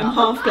glam. I'm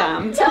half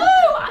glammed. No,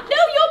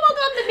 you're more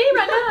glam than me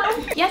right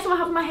now. Yes, I'm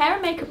having my hair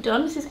and makeup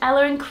done. This is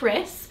Ella and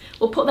Chris.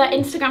 We'll put their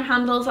Instagram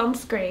handles on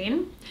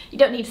screen. You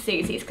don't need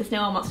Susie's because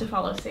no one wants to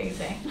follow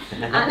Susie.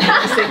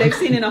 So they've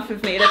seen enough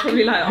of me. They're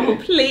probably like, oh,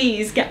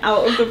 please get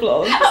out of the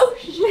vlog. Oh,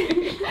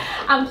 shoot.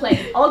 I'm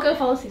playing. I'll go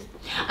follow Susie.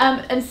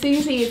 And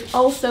Susie is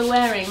also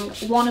wearing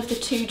one of the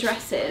two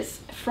dresses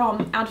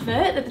from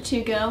Advert that the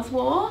two girls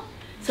wore.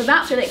 So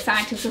that's really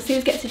exciting. So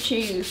Susie gets to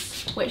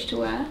choose which to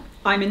wear.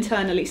 I'm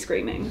internally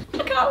screaming. I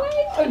can't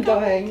wait. I'm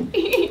dying.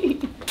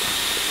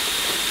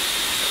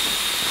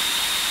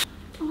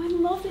 Oh, I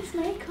love this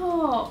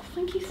makeup.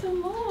 Thank you so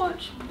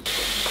much.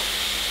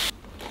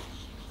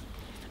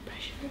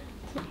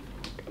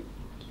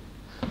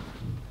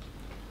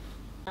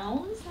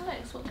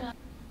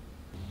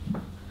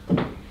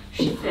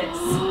 She fits.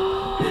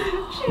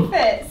 She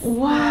fits.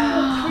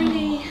 Wow.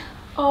 Pretty.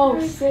 Oh,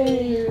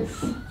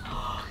 Suze.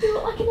 You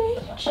look like an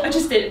angel. I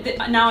just did.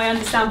 Now I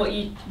understand what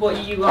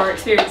you are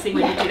experiencing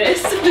when you do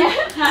this.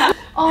 Yeah.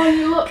 Oh,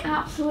 you look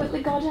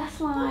absolutely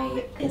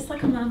goddess-like. It's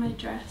like a mermaid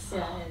dress.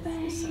 Yeah, it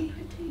is. Babe,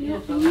 you're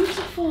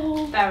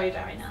beautiful. Very,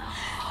 very nice.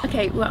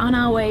 Okay, we're on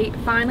our way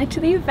finally to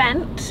the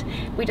event.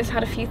 We just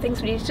had a few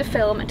things we needed to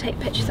film and take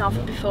pictures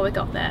of before we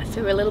got there,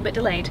 so we're a little bit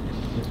delayed.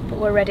 But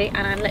we're ready,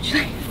 and I'm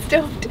literally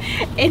stuffed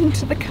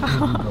into the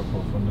car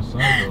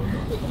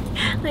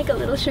like a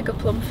little sugar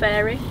plum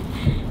fairy.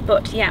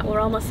 But yeah, we're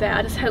almost there.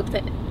 I just hope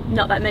that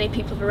not that many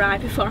people have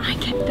arrived before I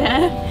get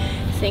there,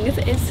 seeing as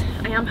it is,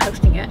 I am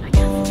hosting it, I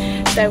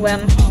guess. So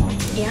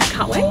yeah, I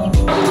can't wait.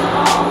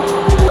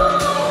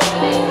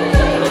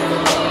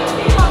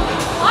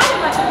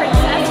 I'm like a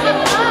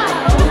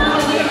princess.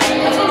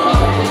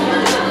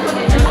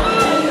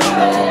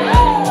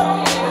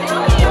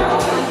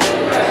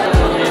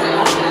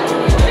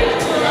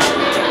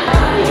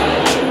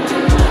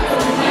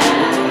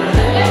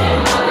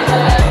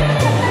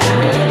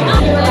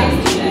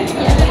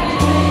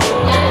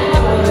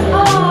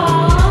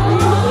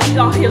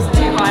 Oh, heels are too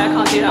high. I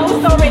can't do that.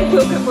 Oh, sorry.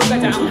 We'll go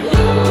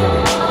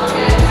down.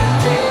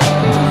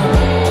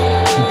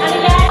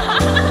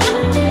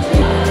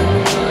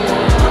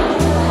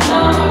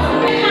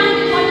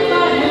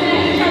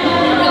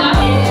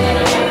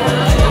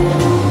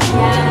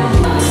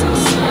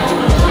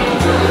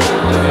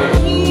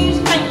 Huge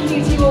thank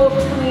you to you all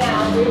for coming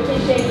out. We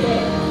appreciate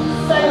it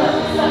so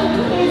much. Such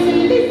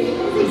a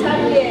busy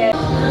time of year.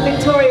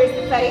 Victoria is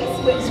the face,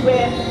 which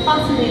we're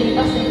utterly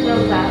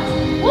thrilled about.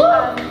 We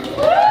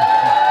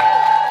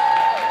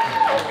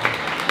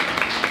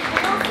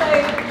also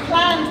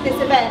planned this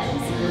event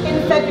in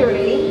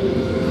February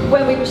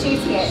when we were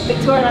shooting it.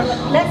 Victoria and I were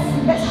like,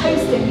 let's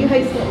host it, you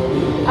host it.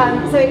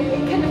 So it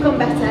couldn't have gone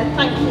better,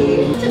 thank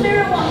you. To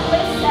mirror what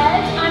Liz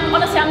said,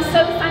 I'm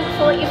so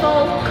thankful that you've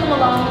all come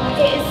along.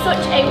 It is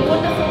such a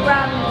wonderful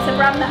brand. It's a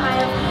brand that I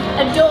have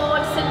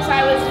adored since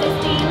I was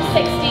 15,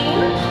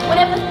 16.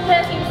 Whenever the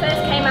perfume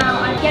first came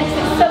out, yes,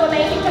 it's so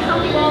amazing to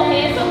have you all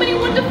here. So many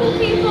wonderful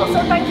people, so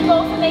thank you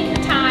all for making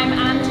the time,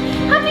 and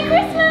Happy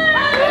Christmas!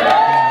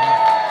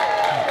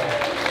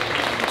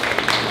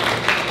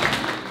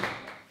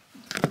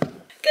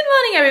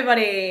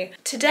 everybody!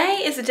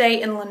 Today is a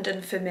day in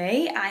London for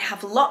me. I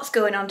have lots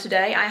going on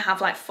today. I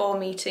have like 4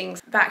 meetings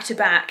back to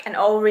back and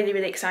all really,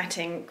 really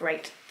exciting,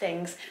 great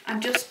things. I've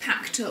just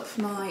packed up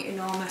my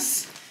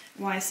enormous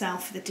YSL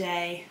for the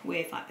day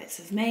with like bits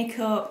of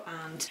makeup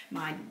and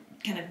my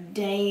kind of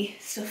day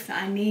stuff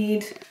that I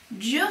need.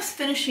 Just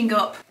finishing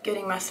up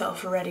getting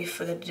myself ready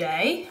for the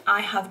day.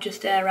 I have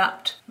just air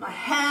wrapped my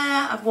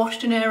hair. I've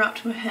washed and air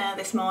wrapped my hair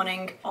this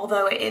morning,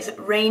 although it is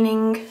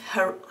raining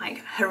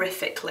like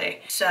horrifically.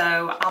 So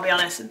I'll be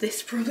honest,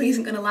 this probably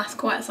isn't going to last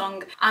quite as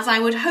long as I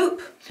would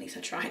hope. At least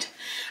I tried.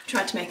 I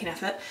tried to make an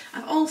effort.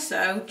 I've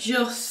also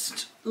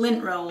just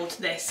lint rolled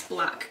this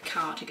black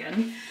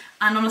cardigan.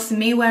 And honestly,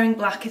 me wearing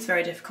black is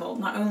very difficult.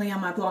 Not only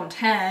am I blonde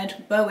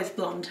haired, Beau is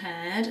blonde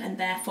haired, and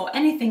therefore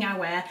anything I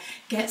wear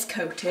gets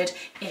coated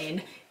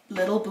in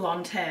little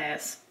blonde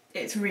hairs.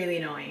 It's really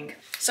annoying.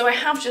 So I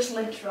have just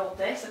lint rolled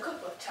this a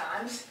couple of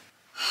times.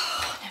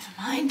 Never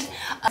mind.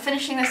 I'm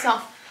finishing this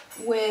off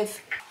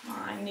with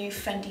my new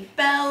Fendi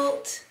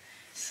belt.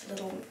 It's a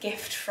little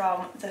gift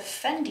from the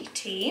Fendi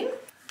team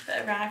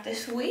that arrived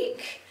this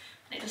week.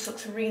 And it just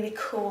looks really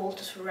cool,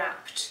 just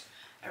wrapped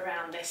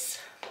around this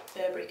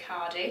Burberry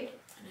cardi,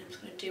 and I'm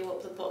just going to do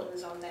up the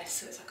buttons on this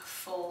so it's like a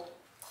full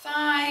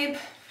vibe.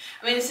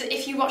 I mean,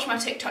 if you watch my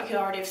TikTok, you'll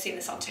already have seen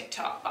this on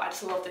TikTok, but I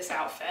just love this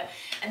outfit.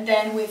 And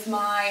then with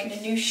my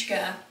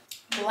Nanushka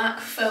black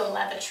faux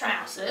leather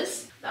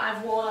trousers that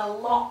I've worn a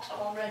lot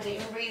already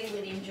and really,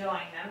 really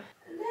enjoying them.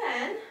 And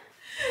then,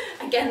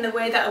 again, the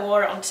way that I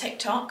wore it on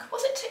TikTok,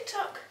 was it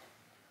TikTok?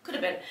 Could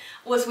have been,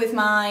 was with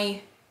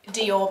my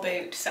Dior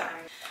boots that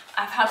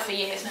I've had for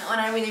years now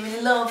and I really,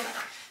 really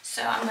love.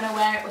 So I'm going to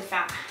wear it with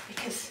that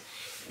because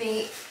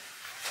the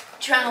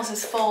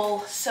trousers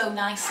fall so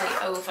nicely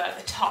over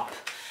the top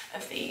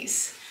of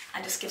these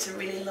and just gives a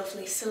really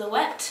lovely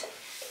silhouette.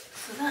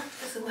 So that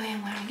is the way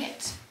I'm wearing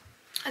it.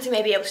 As you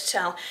may be able to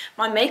tell,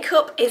 my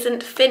makeup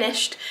isn't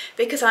finished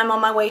because I'm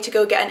on my way to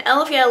go get an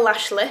LVL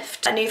lash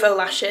lift, a Nouveau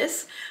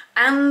lashes,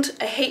 and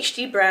a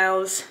HD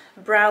brows,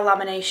 brow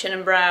lamination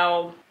and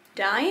brow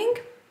dyeing,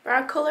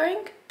 brow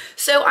colouring.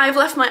 So I've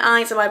left my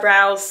eyes and my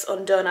brows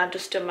undone. I've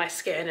just done my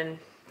skin and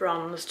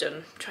bronzed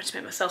and tried to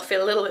make myself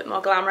feel a little bit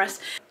more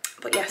glamorous.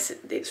 But yes,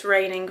 it's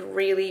raining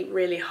really,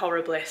 really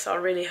horribly, so I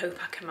really hope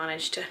I can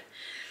manage to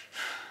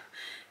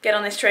get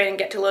on this train and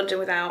get to London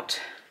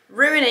without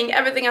ruining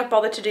everything I've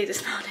bothered to do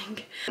this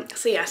morning.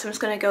 So yes, I'm just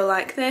going to go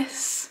like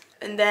this,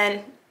 and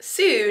then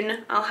soon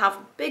I'll have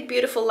big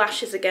beautiful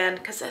lashes again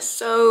because they're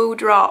so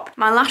drop.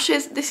 My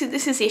lashes, this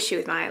is the issue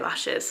with my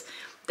lashes.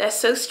 They're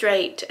so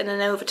straight, and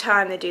then over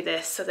time they do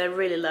this, so they're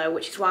really low,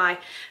 which is why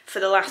for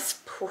the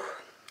last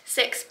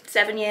 6,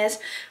 7 years,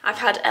 I've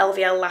had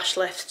LVL lash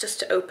lifts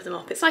just to open them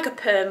up. It's like a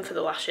perm for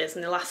the lashes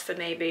and they last for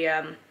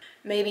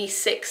maybe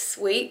 6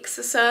 weeks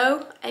or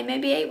so, and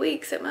maybe 8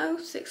 weeks at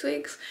most, 6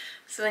 weeks.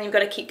 So then you've got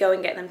to keep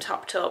going, get them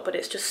topped up, but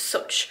it's just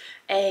such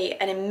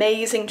an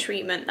amazing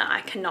treatment that I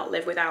cannot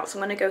live without. So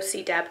I'm going to go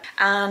see Deb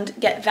and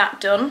get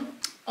that done.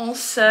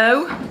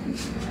 Also,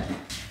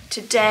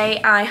 today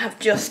I have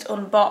just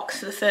unboxed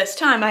for the first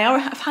time.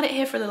 I've had it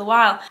here for a little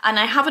while and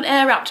I haven't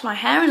air wrapped my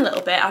hair in a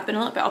little bit. I've been a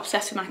little bit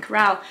obsessed with my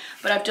corral,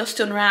 but I've just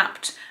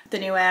unwrapped the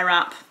new air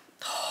wrap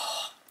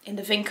in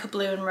the Vinca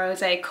blue and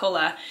rosé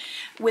colour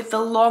with the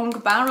long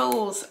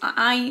barrels.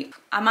 I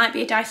might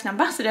be a Dyson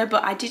ambassador,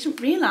 but I didn't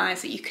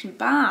realise that you can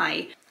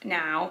buy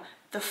now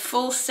the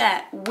full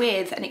set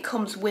with, and it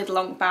comes with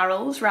long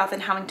barrels rather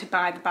than having to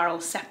buy the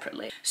barrels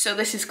separately. So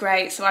this is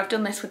great. So I've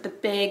done this with the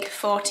big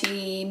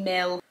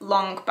 40mm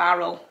long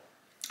barrel,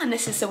 and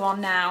this is the one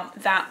now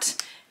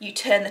that you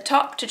turn the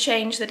top to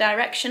change the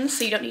direction,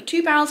 so you don't need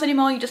 2 barrels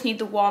anymore, you just need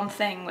the one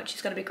thing, which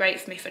is going to be great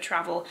for me for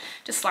travel.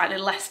 Just slightly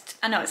less,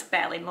 I know it's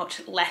barely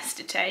much less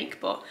to take,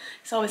 but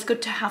it's always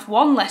good to have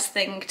one less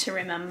thing to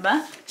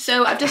remember.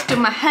 So I've just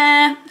done my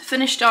hair,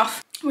 finished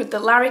off with the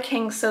Larry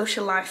King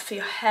Social Life for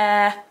Your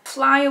Hair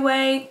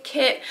flyaway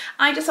kit.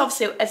 I just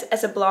obviously,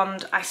 as a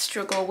blonde, I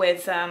struggle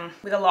with a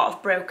lot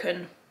of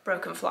broken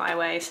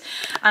flyaways,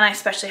 and I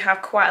especially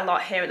have quite a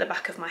lot here at the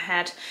back of my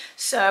head.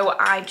 So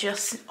I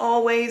just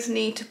always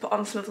need to put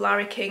on some of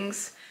Larry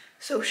King's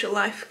Social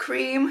Life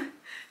cream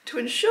to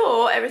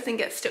ensure everything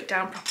gets stuck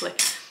down properly.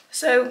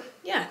 So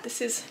yeah,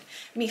 this is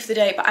me for the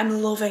day, but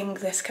I'm loving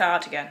this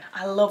cardigan.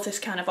 I love this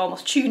kind of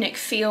almost tunic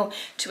feel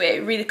to it.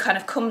 It really kind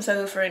of comes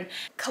over and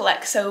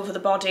collects over the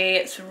body.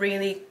 It's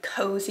really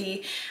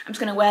cozy. I'm just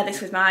going to wear this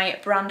with my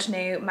brand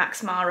new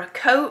Max Mara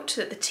coat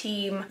that the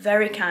team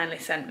very kindly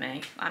sent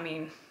me. I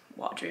mean,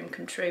 what a dream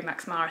come true.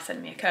 Max Mara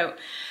sent me a coat.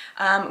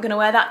 I'm going to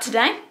wear that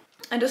today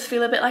and just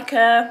feel a bit like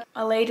a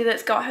lady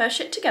that's got her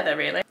shit together,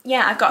 really.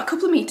 Yeah, I've got a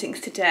couple of meetings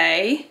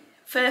today.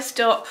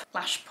 First up,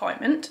 lash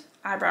appointment.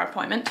 Eyebrow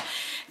appointment.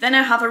 Then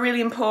I have a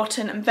really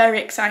important and very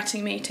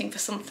exciting meeting for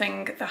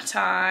something that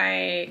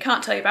I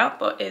can't tell you about,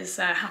 but is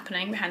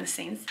happening behind the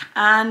scenes.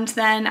 And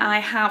then I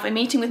have a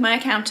meeting with my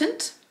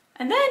accountant.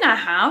 And then I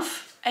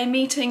have a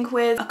meeting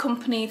with a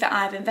company that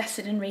I've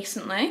invested in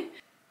recently.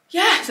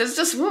 Yeah, so it's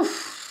just,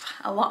 woof.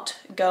 a lot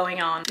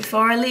going on.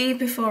 Before I leave,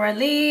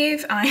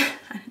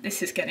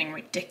 this is getting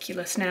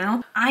ridiculous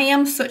now. I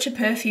am such a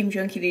perfume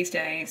junkie these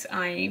days.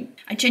 I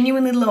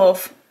genuinely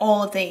love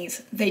all of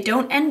these. They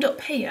don't end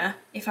up here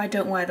if I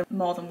don't wear them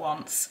more than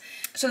once.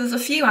 So there's a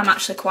few I'm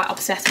actually quite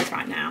obsessed with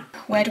right now.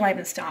 Where do I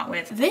even start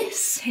with?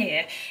 This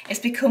here has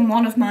become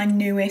one of my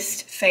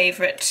newest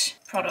favourite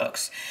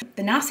products.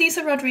 The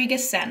Narciso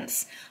Rodriguez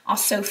scents are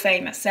so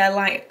famous. They're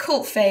like a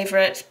cult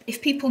favourite.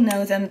 If people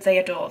know them, they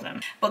adore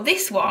them. But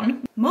this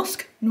one,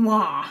 Musk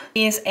Noir,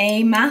 is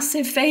a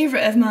massive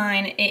favourite of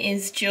mine. It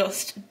is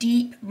just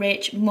deep,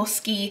 rich,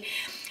 musky,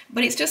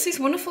 but it's just this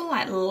wonderful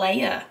like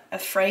layer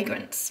of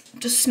fragrance.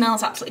 It just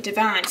smells absolutely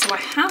divine. So I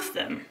have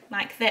them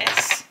like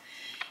this.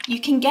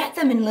 You can get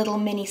them in little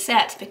mini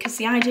sets because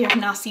the idea of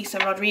Narciso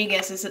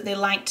Rodriguez is that they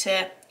like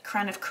to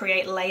kind of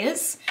create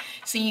layers.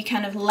 So you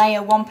kind of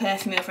layer one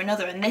perfume over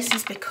another, and this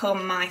has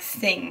become my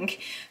thing.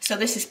 So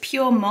this is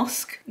pure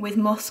musk with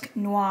Musk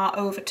Noir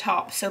over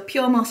top. So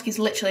pure musk is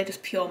literally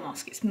just pure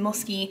musk. It's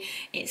musky,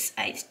 it's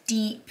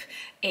deep,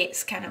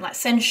 it's kind of like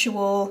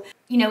sensual.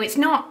 You know, it's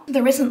not,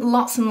 there isn't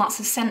lots and lots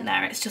of scent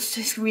there. It's just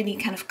this really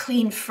kind of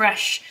clean,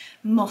 fresh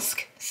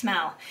musk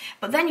smell.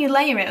 But then you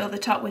layer it over the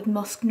top with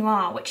Musk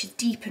Noir, which is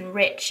deep and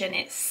rich, and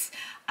it's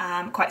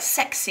quite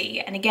sexy,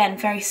 and again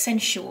very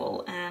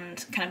sensual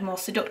and kind of more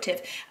seductive,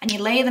 and you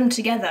layer them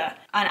together,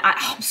 and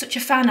I'm such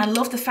a fan. I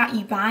love the fact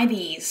you buy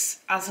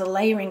these as a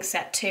layering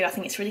set too. I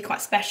think it's really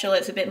quite special.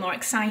 It's a bit more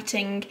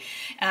exciting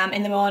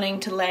in the morning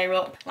to layer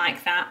up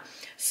like that.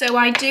 So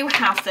I do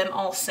have them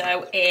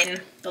also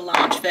in the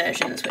large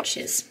versions, which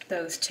is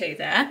those two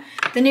there.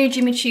 The new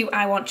Jimmy Choo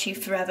I Want You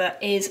Forever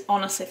is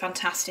honestly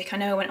fantastic. I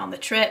know I went on the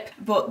trip,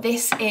 but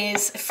this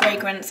is a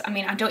fragrance. I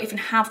mean, I don't even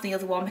have the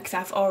other one because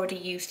I've already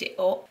used it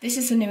up. This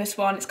is the newest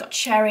one. It's got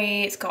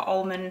cherry, it's got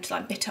almond,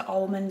 like bitter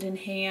almond in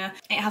here.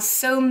 It has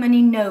so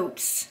many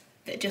notes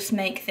that just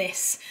make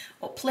this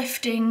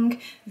uplifting,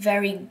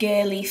 very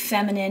girly,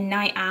 feminine,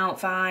 night out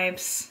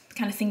vibes.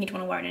 Kind of thing you'd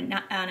want to wear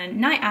on a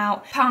night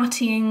out,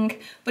 partying,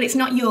 but it's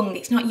not young.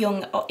 It's not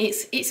young.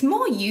 It's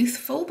more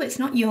youthful, but it's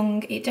not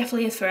young. It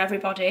definitely is for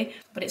everybody,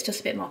 but it's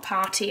just a bit more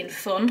party and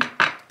fun.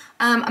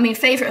 I mean,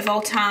 favourite of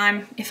all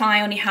time, if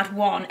I only had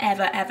one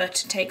ever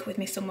to take with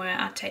me somewhere,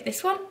 I'd take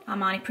this one,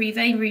 Armani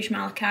Privé Rouge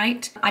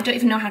Malachite. I don't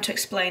even know how to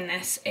explain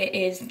this. It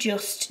is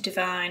just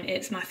divine.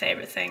 It's my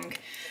favourite thing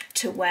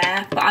to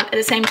wear, but at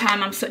the same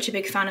time, I'm such a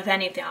big fan of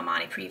any of the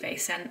Armani Privé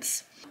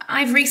scents.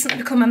 I've recently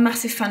become a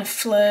massive fan of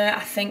Fleur.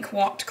 I think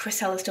what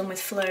Chriselle has done with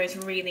Fleur is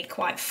really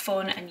quite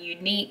fun and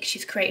unique.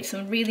 She's created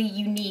some really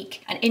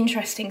unique and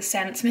interesting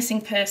scents.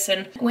 Missing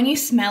Person, when you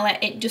smell it,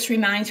 it just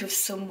reminds you of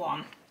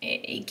someone.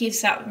 It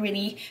gives that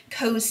really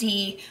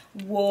cozy,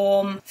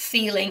 warm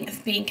feeling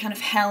of being kind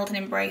of held and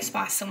embraced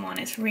by someone.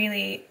 It's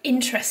really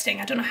interesting.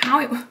 I don't know how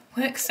it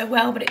works so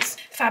well, but it's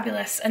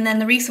fabulous. And then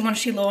the recent one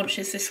she launched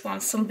is this one,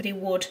 Somebody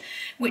Would,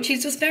 which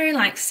is just very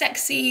like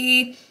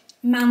sexy,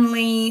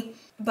 manly,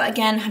 but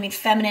again, I mean,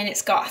 feminine.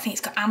 I think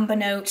it's got amber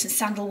notes and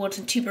sandalwood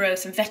and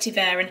tuberose and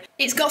vetiver, and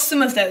it's got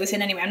some of those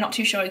in anyway. I'm not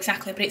too sure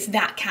exactly, but it's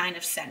that kind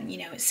of scent, you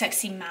know, it's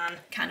sexy man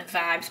kind of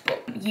vibes,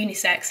 but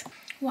unisex.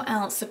 What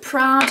else? The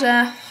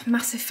Prada,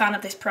 massive fan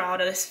of this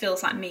Prada. This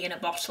feels like me in a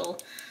bottle.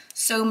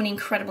 So many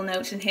incredible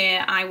notes in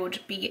here. I would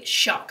be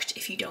shocked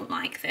if you don't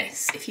like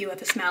this, if you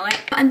ever smell it.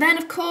 And then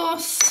of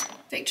course,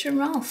 Viktor &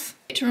 Rolf.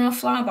 Viktor & Rolf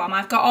Flower Bomb.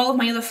 I've got all of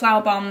my other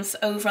flower bombs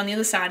over on the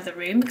other side of the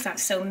room because I have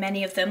so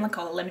many of them, like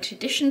all the limited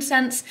edition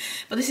scents.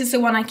 But this is the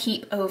one I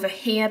keep over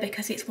here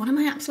because it's one of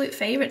my absolute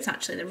favourites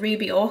actually, the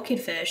Ruby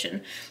Orchid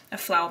version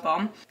of Flower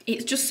Bomb.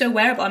 It's just so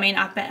wearable. I mean,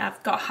 I bet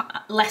I've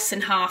got less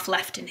than half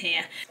left in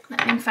here.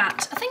 In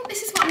fact, I think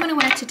this is what I'm going to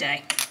wear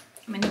today.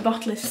 I mean, the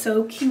bottle is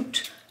so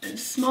cute and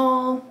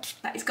small.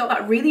 It's got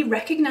that really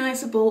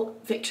recognisable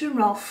Viktor &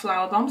 Rolf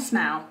Flower Bomb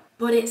smell,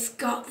 but it's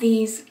got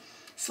these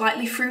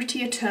slightly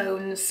fruitier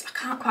tones. I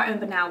can't quite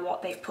remember now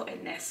what they've put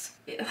in this.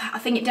 I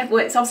think it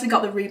definitely, it's obviously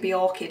got the Ruby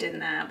Orchid in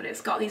there, but it's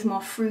got these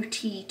more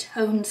fruity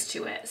tones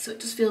to it, so it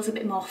just feels a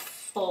bit more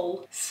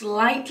full,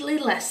 slightly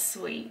less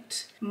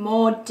sweet,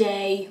 more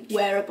day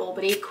wearable,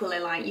 but equally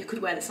like you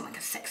could wear this on like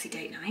a sexy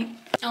date night.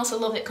 I also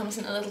love it comes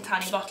in a little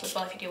tiny bottle as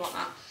well if you do want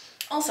that.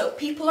 Also,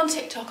 people on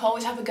TikTok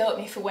always have a go at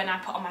me for when I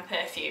put on my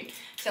perfume.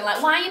 So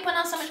like, why are you putting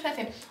on so much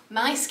perfume?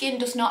 My skin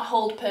does not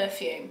hold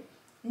perfume.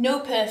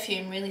 No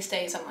perfume really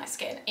stays on my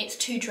skin. It's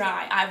too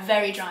dry. I have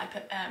very dry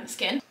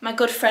skin. My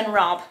good friend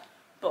Rob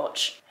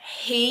Butch,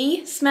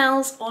 he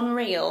smells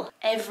unreal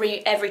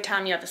every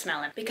time you ever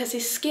smell him because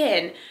his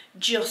skin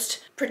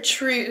just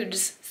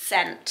protrudes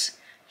scent.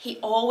 He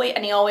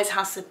always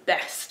has the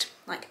best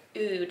like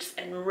ouds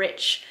and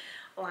rich,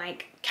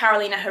 like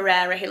Carolina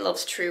Herrera, he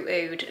loves True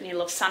Oud, and he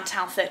loves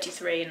Santal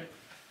 33 and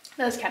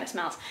those kind of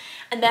smells.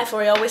 And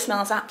therefore he always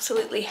smells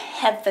absolutely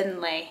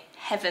heavenly.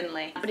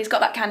 But he's got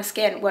that kind of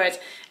skin, whereas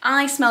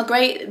I smell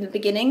great in the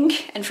beginning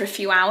and for a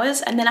few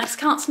hours, and then I just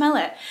can't smell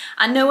it.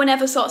 And no one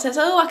ever sort of says,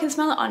 oh, I can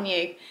smell it on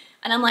you.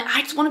 And I'm like,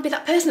 I just want to be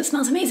that person that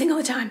smells amazing all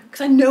the time,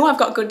 because I know I've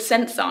got good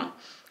scents on.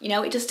 You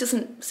know, it just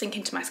doesn't sink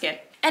into my skin.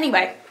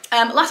 Anyway,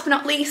 last but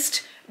not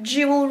least,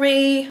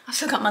 jewellery. I've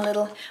still got my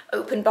little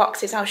open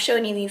boxes. I was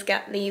showing you these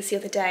the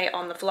other day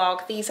on the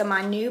vlog. These are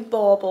my new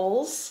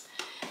baubles.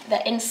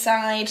 They're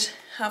inside,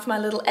 have my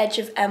little edge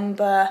of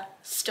ember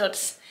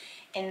studs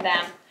in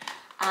them.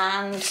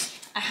 And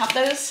I have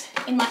those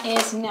in my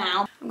ears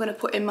now. I'm going to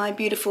put in my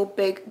beautiful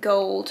big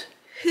gold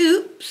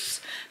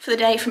hoops for the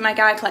day from my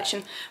guy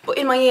collection. But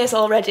in my ears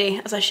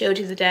already, as I showed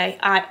you the day,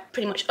 I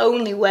pretty much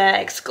only wear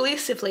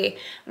exclusively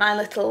my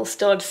little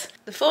studs.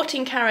 The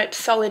 14 carat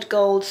solid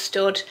gold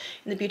stud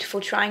in the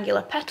beautiful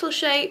triangular petal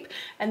shape,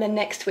 and then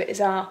next to it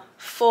is our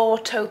 4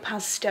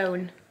 topaz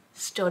stone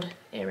stud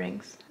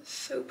earrings.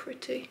 So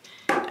pretty.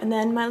 And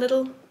then my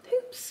little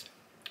hoops.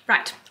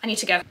 Right, I need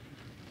to go.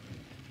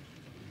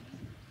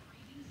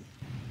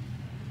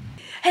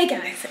 Hey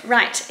guys,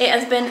 right, it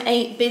has been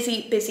a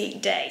busy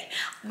day.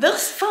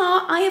 Thus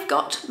far, I have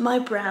got my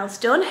brows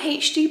done,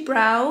 HD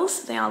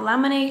brows. They are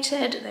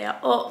laminated, they are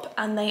up,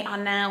 and they are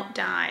now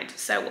dyed,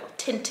 so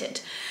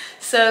tinted.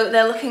 So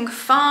they're looking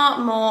far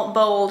more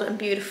bold and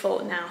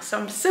beautiful now, so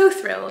I'm so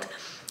thrilled.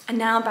 And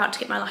now I'm about to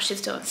get my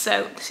lashes done.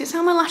 So this is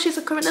how my lashes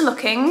are currently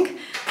looking.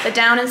 They're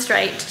down and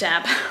straight,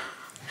 Deb.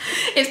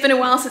 It's been a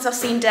while since I've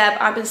seen Deb.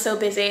 I've been so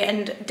busy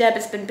and Deb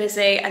has been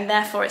busy, and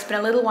therefore it's been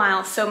a little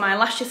while, so my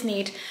lashes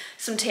need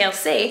some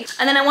TLC.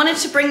 And then I wanted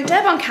to bring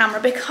Deb on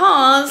camera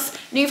because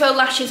Nouveau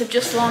Lashes have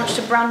just launched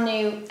a brand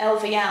new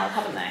LVL,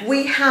 haven't they?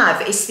 We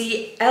have. It's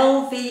the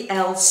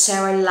LVL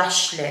Sarah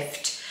Lash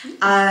Lift.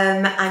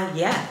 And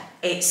yeah,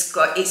 it's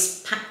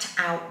packed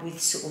out with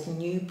sort of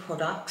new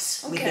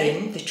products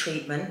within the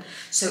treatment,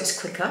 so it's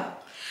quicker.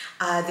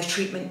 The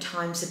treatment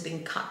times have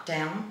been cut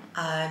down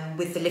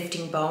with the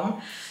lifting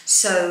balm.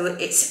 So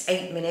it's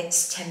 8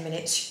 minutes, 10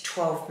 minutes,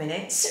 12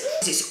 minutes.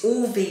 It's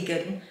all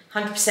vegan,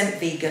 100%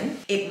 vegan.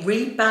 It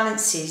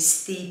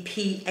rebalances the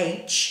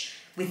pH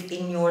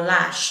within your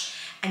lash,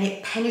 and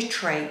it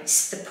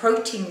penetrates, the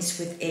proteins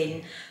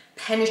within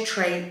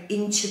penetrate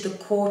into the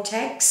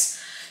cortex.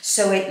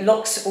 So it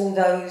locks all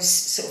those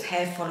sort of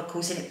hair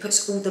follicles and it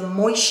puts all the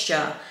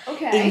moisture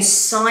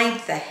inside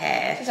the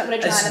hair as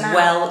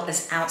well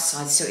as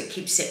outside, so it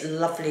keeps it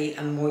lovely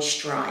and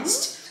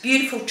moisturised.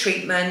 Beautiful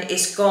treatment.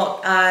 It's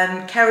got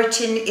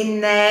keratin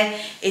in there,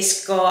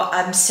 it's got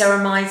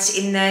ceramides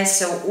in there,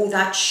 so all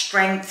that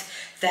strength,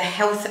 the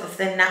health of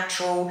the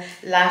natural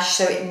lash,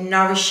 so it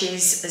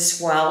nourishes as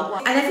well.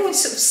 And everyone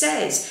sort of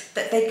says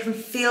that they can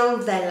feel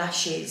their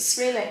lashes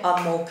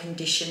are more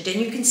conditioned, and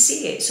you can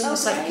see it. It's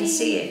almost like you can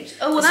see it.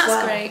 Oh, well,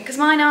 that's great, because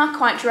mine are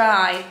quite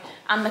dry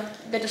and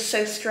they're just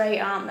so straight,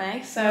 aren't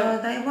they? So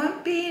no, they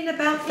won't be in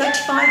about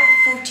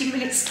 35-40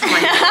 minutes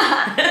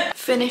time.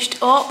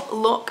 Finished up.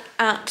 Look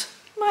at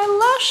my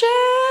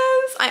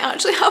lashes. I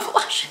actually have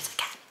lashes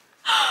again.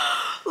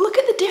 Look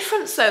at the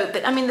difference though.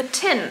 I mean, the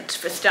tint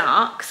for a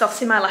start, because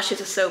obviously my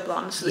lashes are so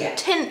blonde, so the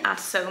tint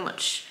adds so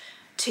much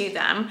to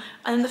them,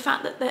 and then the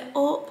fact that they're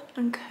up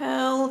and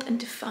curled and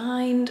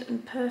defined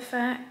and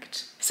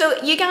perfect.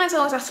 So you guys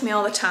always ask me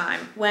all the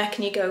time, where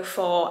can you go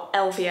for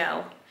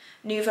LVL?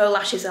 Nouveau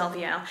Lashes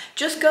LVL.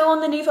 Just go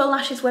on the Nouveau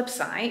Lashes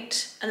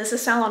website and there's a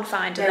salon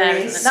finder there,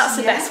 isn't there? That's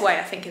the best way,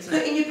 I think, isn't it?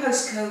 Put in your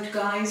postcode,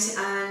 guys,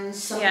 and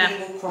something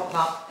will crop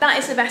up. That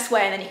is the best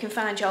way, and then you can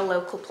find your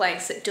local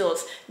place that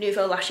does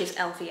Nouveau Lashes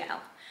LVL.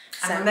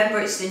 And remember,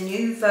 it's the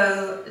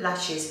Nouveau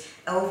Lashes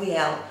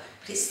LVL,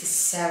 but it's the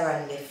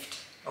Sarah Lift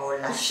or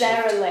Lash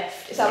Sarah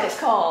Lift. Is that what it's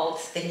called?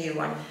 The new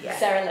one,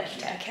 Sarah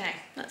Lift, okay.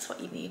 That's what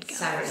you need, guys.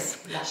 Sarah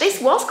Lift.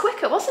 This was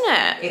quicker, wasn't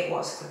it? It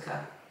was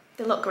quicker.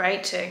 They look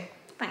great too.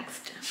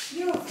 Thanks, Jeff.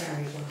 You're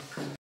very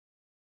welcome.